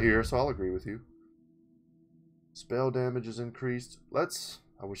 She's not here, so I'll agree with you. Spell damage is increased.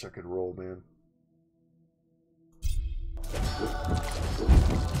 I wish I could roll, man.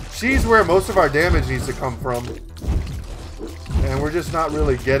 She's where most of our damage needs to come from. And we're just not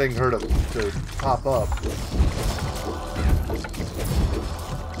really getting her to pop up.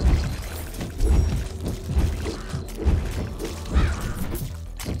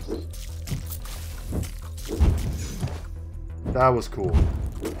 That was cool.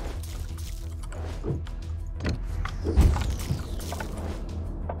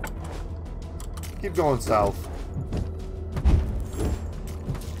 Keep going south.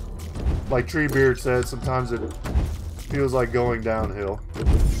 Like Treebeard said, sometimes it feels like going downhill.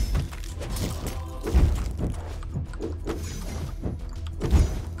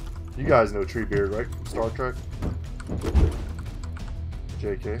 You guys know Treebeard, right? From Star Trek?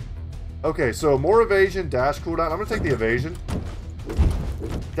 JK. Okay, so more evasion, dash cooldown. I'm going to take the evasion.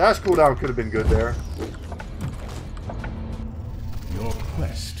 Dash cooldown could have been good there. Your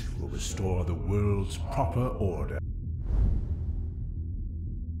quest will restore the world's proper order.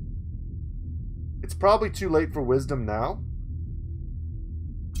 It's probably too late for wisdom now.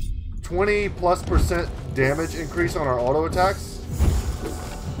 20+% damage increase on our auto attacks.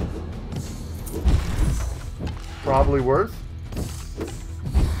 Probably worth.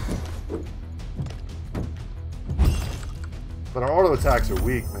 But our auto attacks are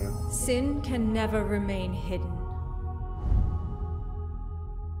weak, man. Sin can never remain hidden.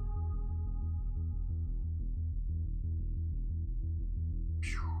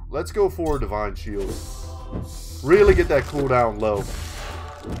 Let's go for Divine Shield. Really get that cooldown low.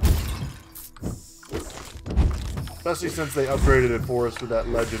 Especially since they upgraded it for us with that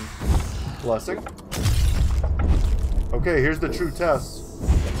Legend Blessing. Okay, here's the true test.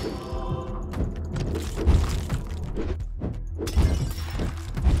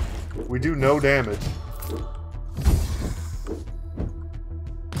 We do no damage.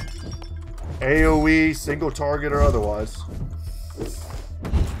 AoE, single target or otherwise.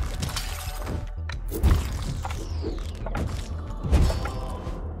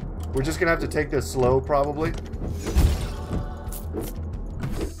 We're just gonna have to take this slow, probably.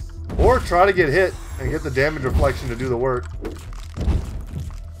 Or try to get hit and get the damage reflection to do the work.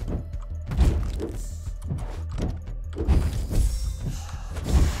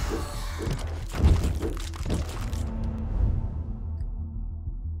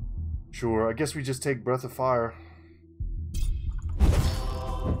 Sure, I guess we just take Breath of Fire.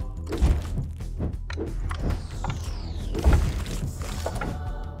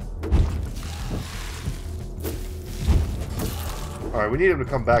 Alright, we need him to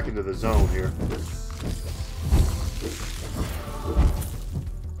come back into the zone here.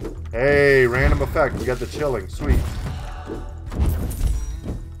 Hey, random effect. We got the chilling. Sweet.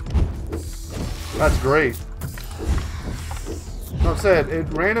 That's great. Like I said, it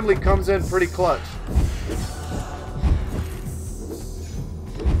randomly comes in pretty clutch.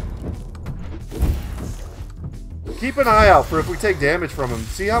 Keep an eye out for if we take damage from him.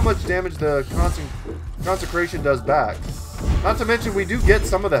 See how much damage the consecration does back. Not to mention we do get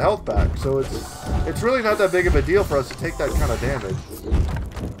some of the health back, so it's really not that big of a deal for us to take that kind of damage.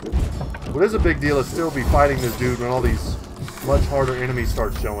 What is a big deal is still be fighting this dude when all these much harder enemies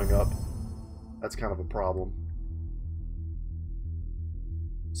start showing up. That's kind of a problem.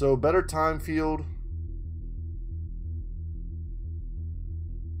 So, better time field.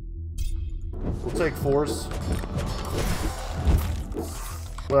 We'll take force.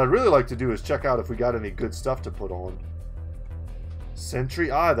 What I'd really like to do is check out if we got any good stuff to put on.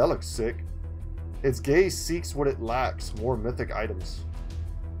 Sentry Eye, that looks sick. Its gaze seeks what it lacks, more mythic items.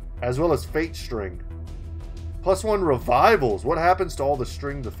 As well as Fate String. +1 revivals. What happens to all the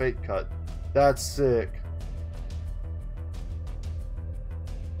string the Fate cut? That's sick.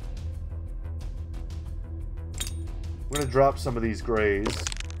 I'm going to drop some of these grays.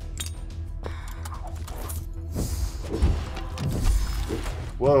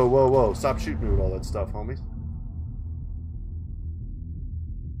 Whoa, whoa, whoa. Stop shooting me with all that stuff, homies.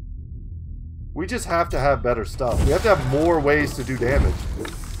 We just have to have better stuff. We have to have more ways to do damage.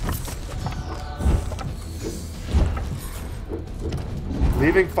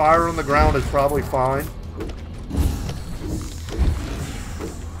 Leaving fire on the ground is probably fine.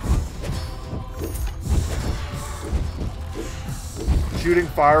 Shooting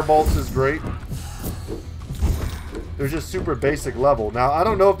firebolts is great. They're just super basic level. Now, I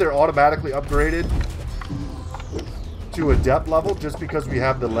don't know if they're automatically upgraded to adept level just because we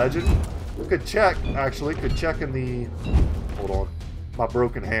have the legend. Could check, actually. Could check in the... Hold on. My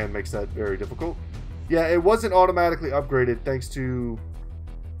broken hand makes that very difficult. Yeah, it wasn't automatically upgraded thanks to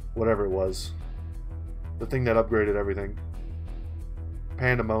whatever it was. The thing that upgraded everything.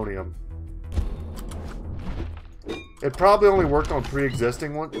 Pandemonium. It probably only worked on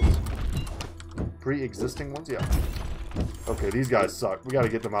pre-existing ones. Pre-existing ones? Yeah. Okay, these guys suck. We gotta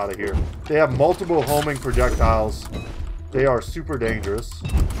get them out of here. They have multiple homing projectiles. They are super dangerous.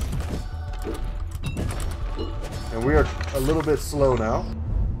 And we are a little bit slow now.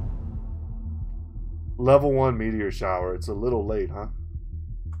 Level 1 meteor shower. It's a little late, huh?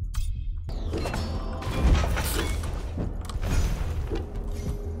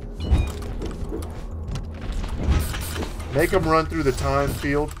 Make them run through the time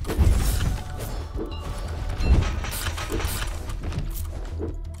field.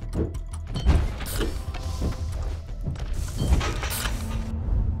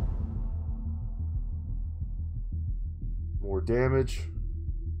 More damage.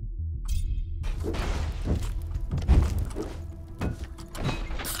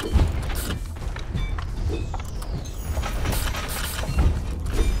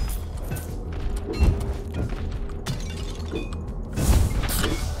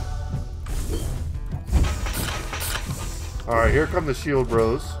 Alright, here come the shield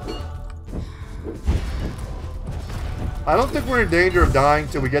bros. I don't think we're in danger of dying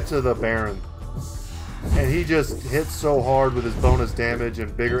till we get to the Baron. And he just hits so hard with his bonus damage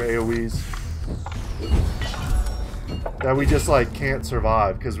and bigger AoEs that we just like can't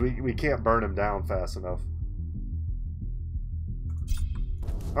survive because we can't burn him down fast enough.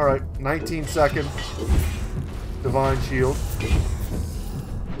 Alright, 19 seconds. Divine Shield.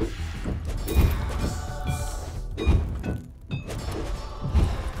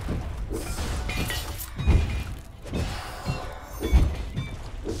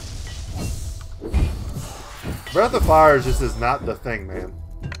 Breath of Fire just is not the thing, man.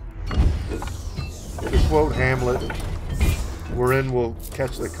 To quote Hamlet, wherein will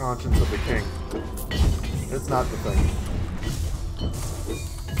catch the conscience of the king. It's not the thing.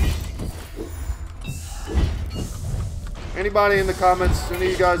 Anybody in the comments, any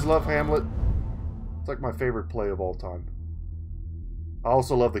of you guys love Hamlet? It's like my favorite play of all time. I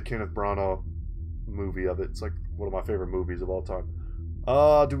also love the Kenneth Branagh movie of it. It's like one of my favorite movies of all time.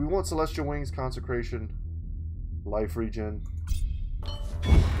 Do we want Celestial Wings, Consecration? Life regen.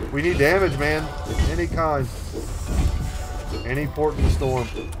 We need damage, man. Any kind. Any port in the storm.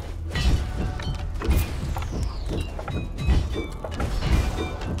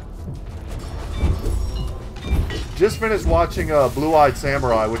 Just finished watching Blue-Eyed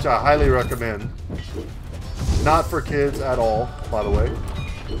Samurai, which I highly recommend. Not for kids at all, by the way.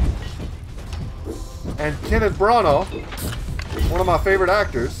 And Kenneth Branagh, one of my favorite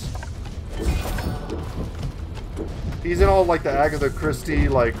actors. He's in all like the Agatha Christie,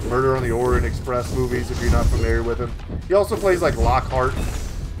 like Murder on the Orient Express movies, if you're not familiar with him. He also plays like Lockhart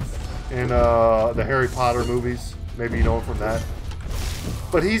in the Harry Potter movies. Maybe you know him from that.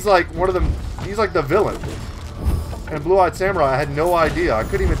 But he's like one of them, he's like the villain. And Blue-Eyed Samurai, I had no idea. I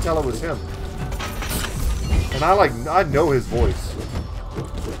couldn't even tell it was him. And I know his voice.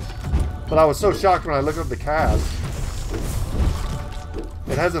 But I was so shocked when I looked up the cast.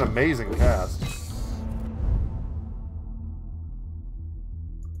 It has an amazing cast.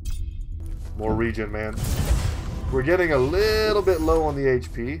 More regen, man. We're getting a little bit low on the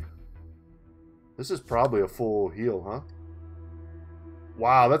HP. This is probably a full heal, huh?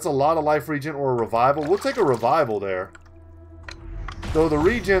 Wow, that's a lot of life regen or a revival. We'll take a revival there. Though the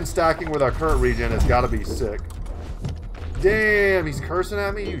regen stacking with our current regen has got to be sick. Damn, he's cursing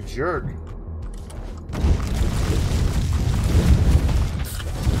at me, you jerk.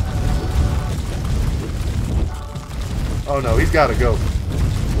 Oh no, he's got to go.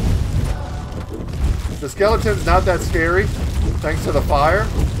 The skeleton's not that scary, thanks to the fire.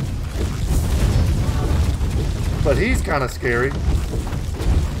 But he's kind of scary.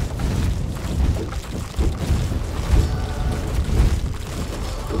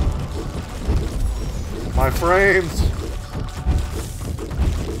 My frames.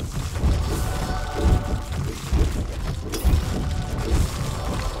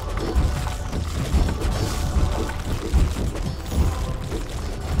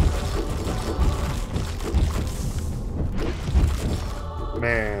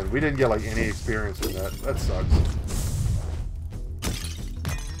 Man, we didn't get like any experience from that. That sucks.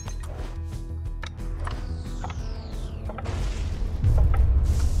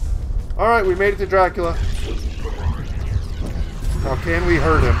 Alright, we made it to Dracula. Now can we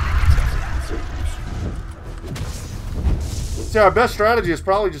hurt him? See, our best strategy is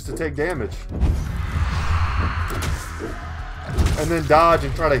probably just to take damage. And then dodge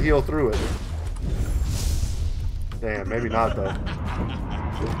and try to heal through it. Damn, maybe not though.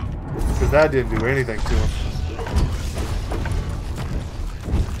 Because that didn't do anything to him.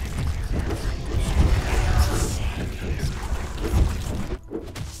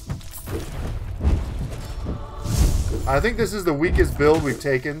 I think this is the weakest build we've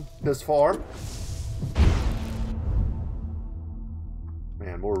taken this far.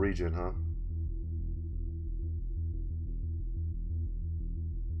 Man, more regen, huh?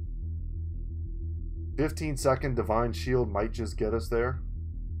 "15-second Divine Shield might just get us there.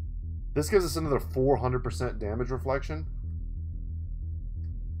 This gives us another 400% damage reflection.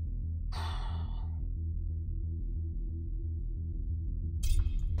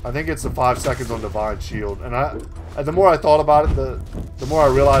 I think it's the 5 seconds on Divine Shield. And the more I thought about it, the more I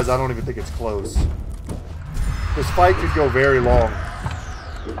realized I don't even think it's close. This fight could go very long.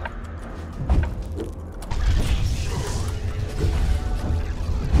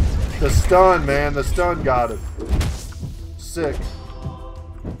 The stun, man. The stun got it. Sick.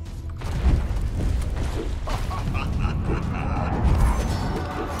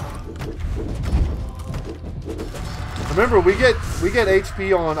 Remember, we get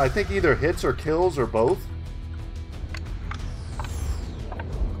HP on, I think, either hits or kills or both.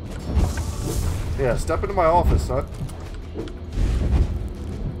 Yeah, step into my office, son.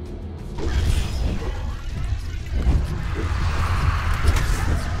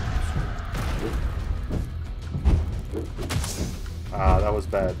 Ah, that was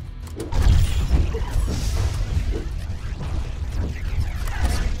bad.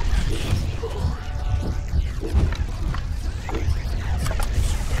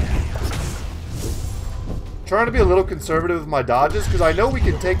 Trying to be a little conservative with my dodges because I know we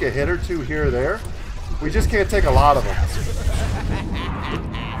can take a hit or two here or there. We just can't take a lot of them.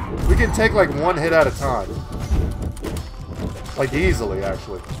 We can take like one hit at a time. Like easily,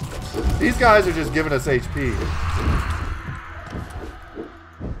 actually. These guys are just giving us HP.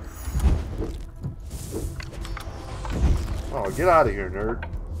 Oh, get out of here, nerd.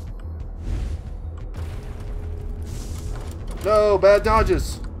 No, bad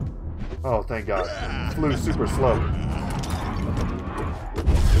dodges. Oh, thank God. Flew super slow.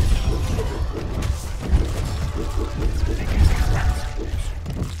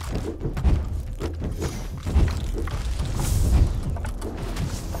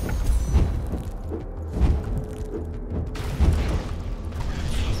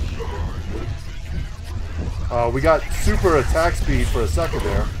 We got super attack speed for a second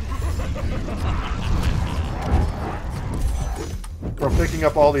there. From picking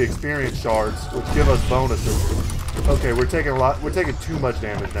up all the experience shards, which give us bonuses. Okay, we're taking a lot. We're taking too much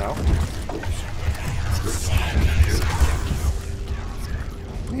damage now.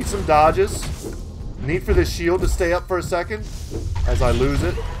 Need some dodges. Need for this shield to stay up for a second as I lose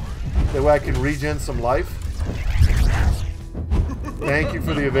it. That way I can regen some life. Thank you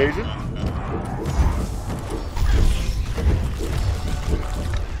for the evasion.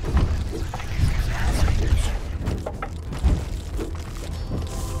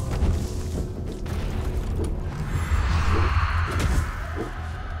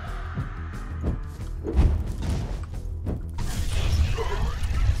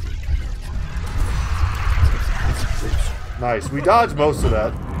 Nice. We dodged most of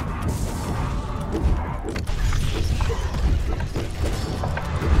that.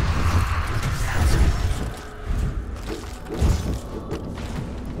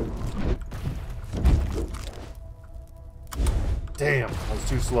 Damn, I was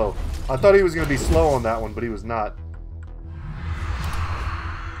too slow. I thought he was going to be slow on that one, but he was not.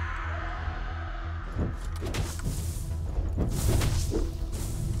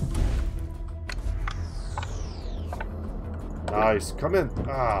 Nice. Come in.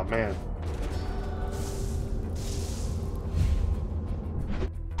 Ah, man.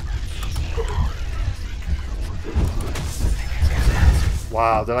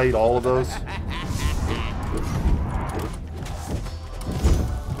 Wow, did I eat all of those?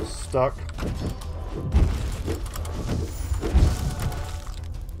 Stuck.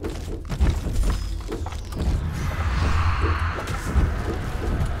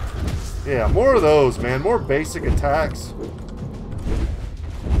 Yeah, more of those, man. More basic attacks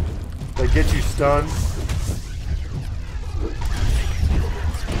that get you stunned.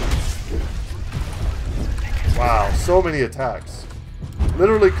 Wow, so many attacks.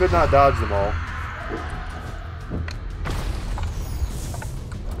 Literally could not dodge them all.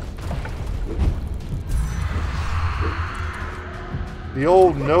 The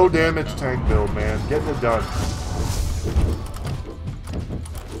old no damage tank build, man. Getting it done.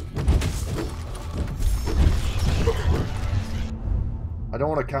 I don't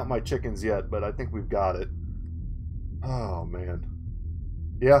want to count my chickens yet, but I think we've got it. Oh, man.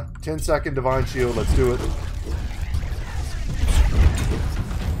 Yeah, 10-second Divine Shield. Let's do it.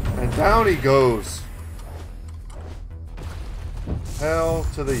 And down he goes. Hell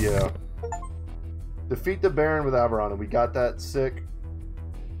to the yeah. Defeat the Baron with Aberon, and we got that. Sick.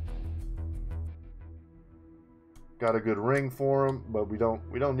 Got a good ring for him, but we don't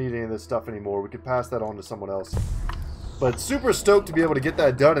need any of this stuff anymore. We could pass that on to someone else. But super stoked to be able to get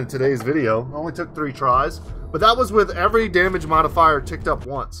that done in today's video. Only took 3 tries, but that was with every damage modifier ticked up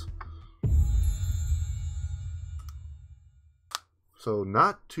once. So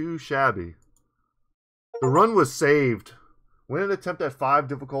not too shabby. The run was saved. Win an attempt at 5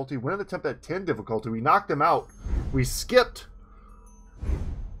 difficulty, win an attempt at 10 difficulty. We knocked him out. We skipped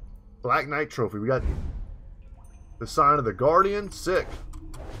Black Knight trophy. We got the Sign of the Guardian. Sick.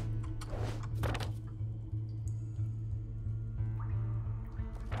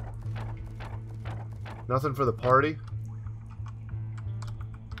 Nothing for the party.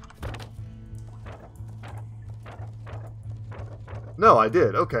 No, I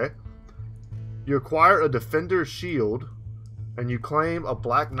did. Okay. You acquire a Defender's Shield, and you claim a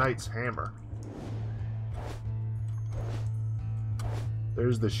Black Knight's Hammer.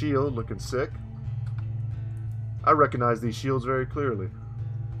 There's the shield, looking sick. I recognize these shields very clearly.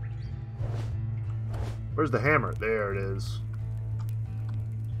 Where's the hammer? There it is.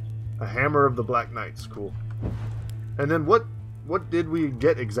 A Hammer of the Black Knights. Cool. And then what did we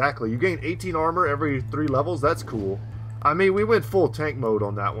get exactly? You gain 18 armor every 3 levels? That's cool. I mean, we went full tank mode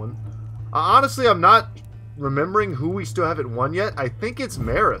on that one. Honestly, I'm not remembering who we still haven't won yet. I think it's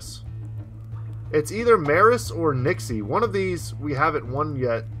Maris. It's either Maris or Nixie. One of these we haven't won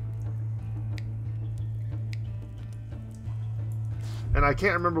yet. And I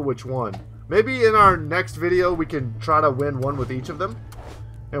can't remember which one. Maybe in our next video we can try to win one with each of them.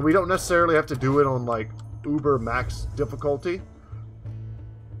 And we don't necessarily have to do it on like uber max difficulty.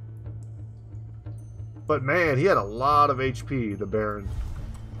 But man, he had a lot of HP, the Baron.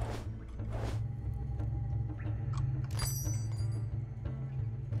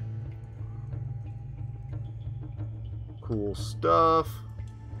 Cool stuff.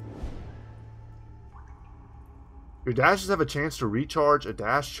 Your dashes have a chance to recharge a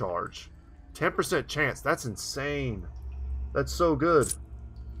dash charge. 10% chance. That's insane. That's so good.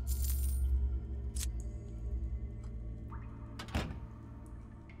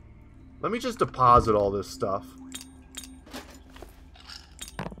 Let me just deposit all this stuff.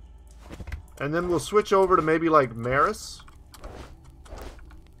 And then we'll switch over to maybe like Maris.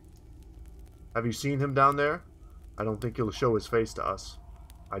 Have you seen him down there? I don't think he'll show his face to us.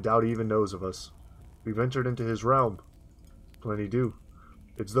 I doubt he even knows of us. We've entered into his realm. Plenty do.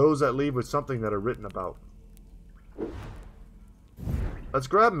 It's those that leave with something that are written about. Let's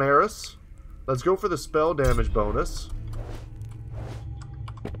grab Maris. Let's go for the spell damage bonus.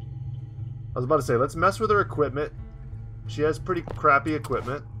 I was about to say, let's mess with her equipment. She has pretty crappy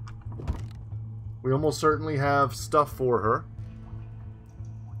equipment. We almost certainly have stuff for her.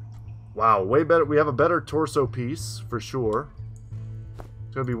 Wow, way better. We have a better torso piece, for sure.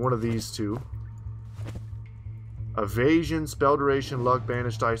 It's going to be one of these two. Evasion, spell duration, luck,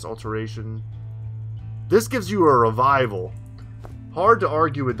 banished dice, alteration. This gives you a revival. Hard to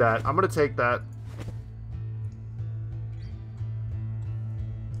argue with that. I'm going to take that.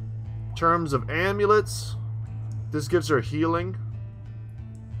 In terms of amulets, this gives her healing.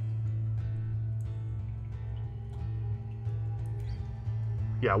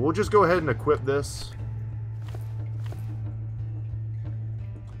 Yeah, we'll just go ahead and equip this.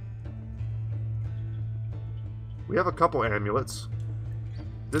 We have a couple amulets.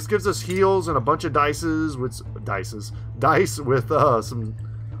 This gives us heals and a bunch of dice with a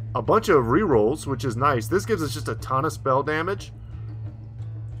bunch of rerolls, which is nice. This gives us just a ton of spell damage.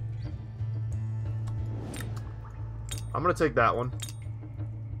 I'm gonna take that one.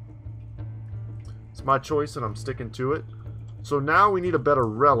 It's my choice and I'm sticking to it. So now we need a better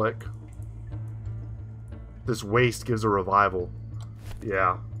relic. This waste gives a revival.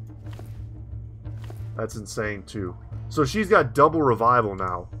 Yeah. That's insane too. So she's got double revival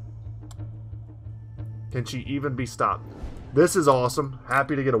now. Can she even be stopped? This is awesome.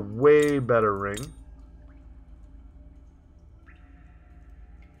 Happy to get a way better ring.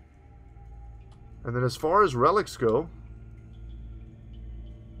 And then as far as relics go,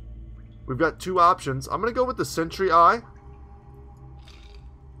 we've got two options. I'm going to go with the Sentry Eye.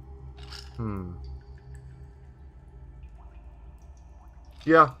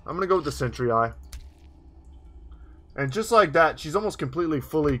 Yeah, I'm going to go with the Sentry Eye. And just like that, she's almost completely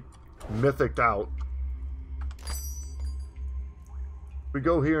fully mythiced out. We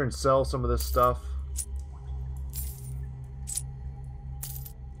go here and sell some of this stuff.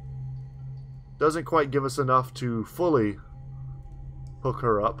 Doesn't quite give us enough to fully hook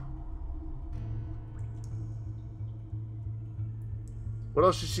her up. What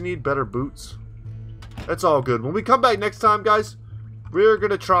else does she need? Better boots. That's all good. When we come back next time, guys, we're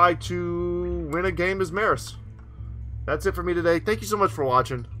going to try to win a game as Maris. That's it for me today. Thank you so much for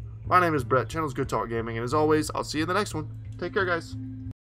watching. My name is Brett. Channel's Goodtalk Gaming. And as always, I'll see you in the next one. Take care, guys.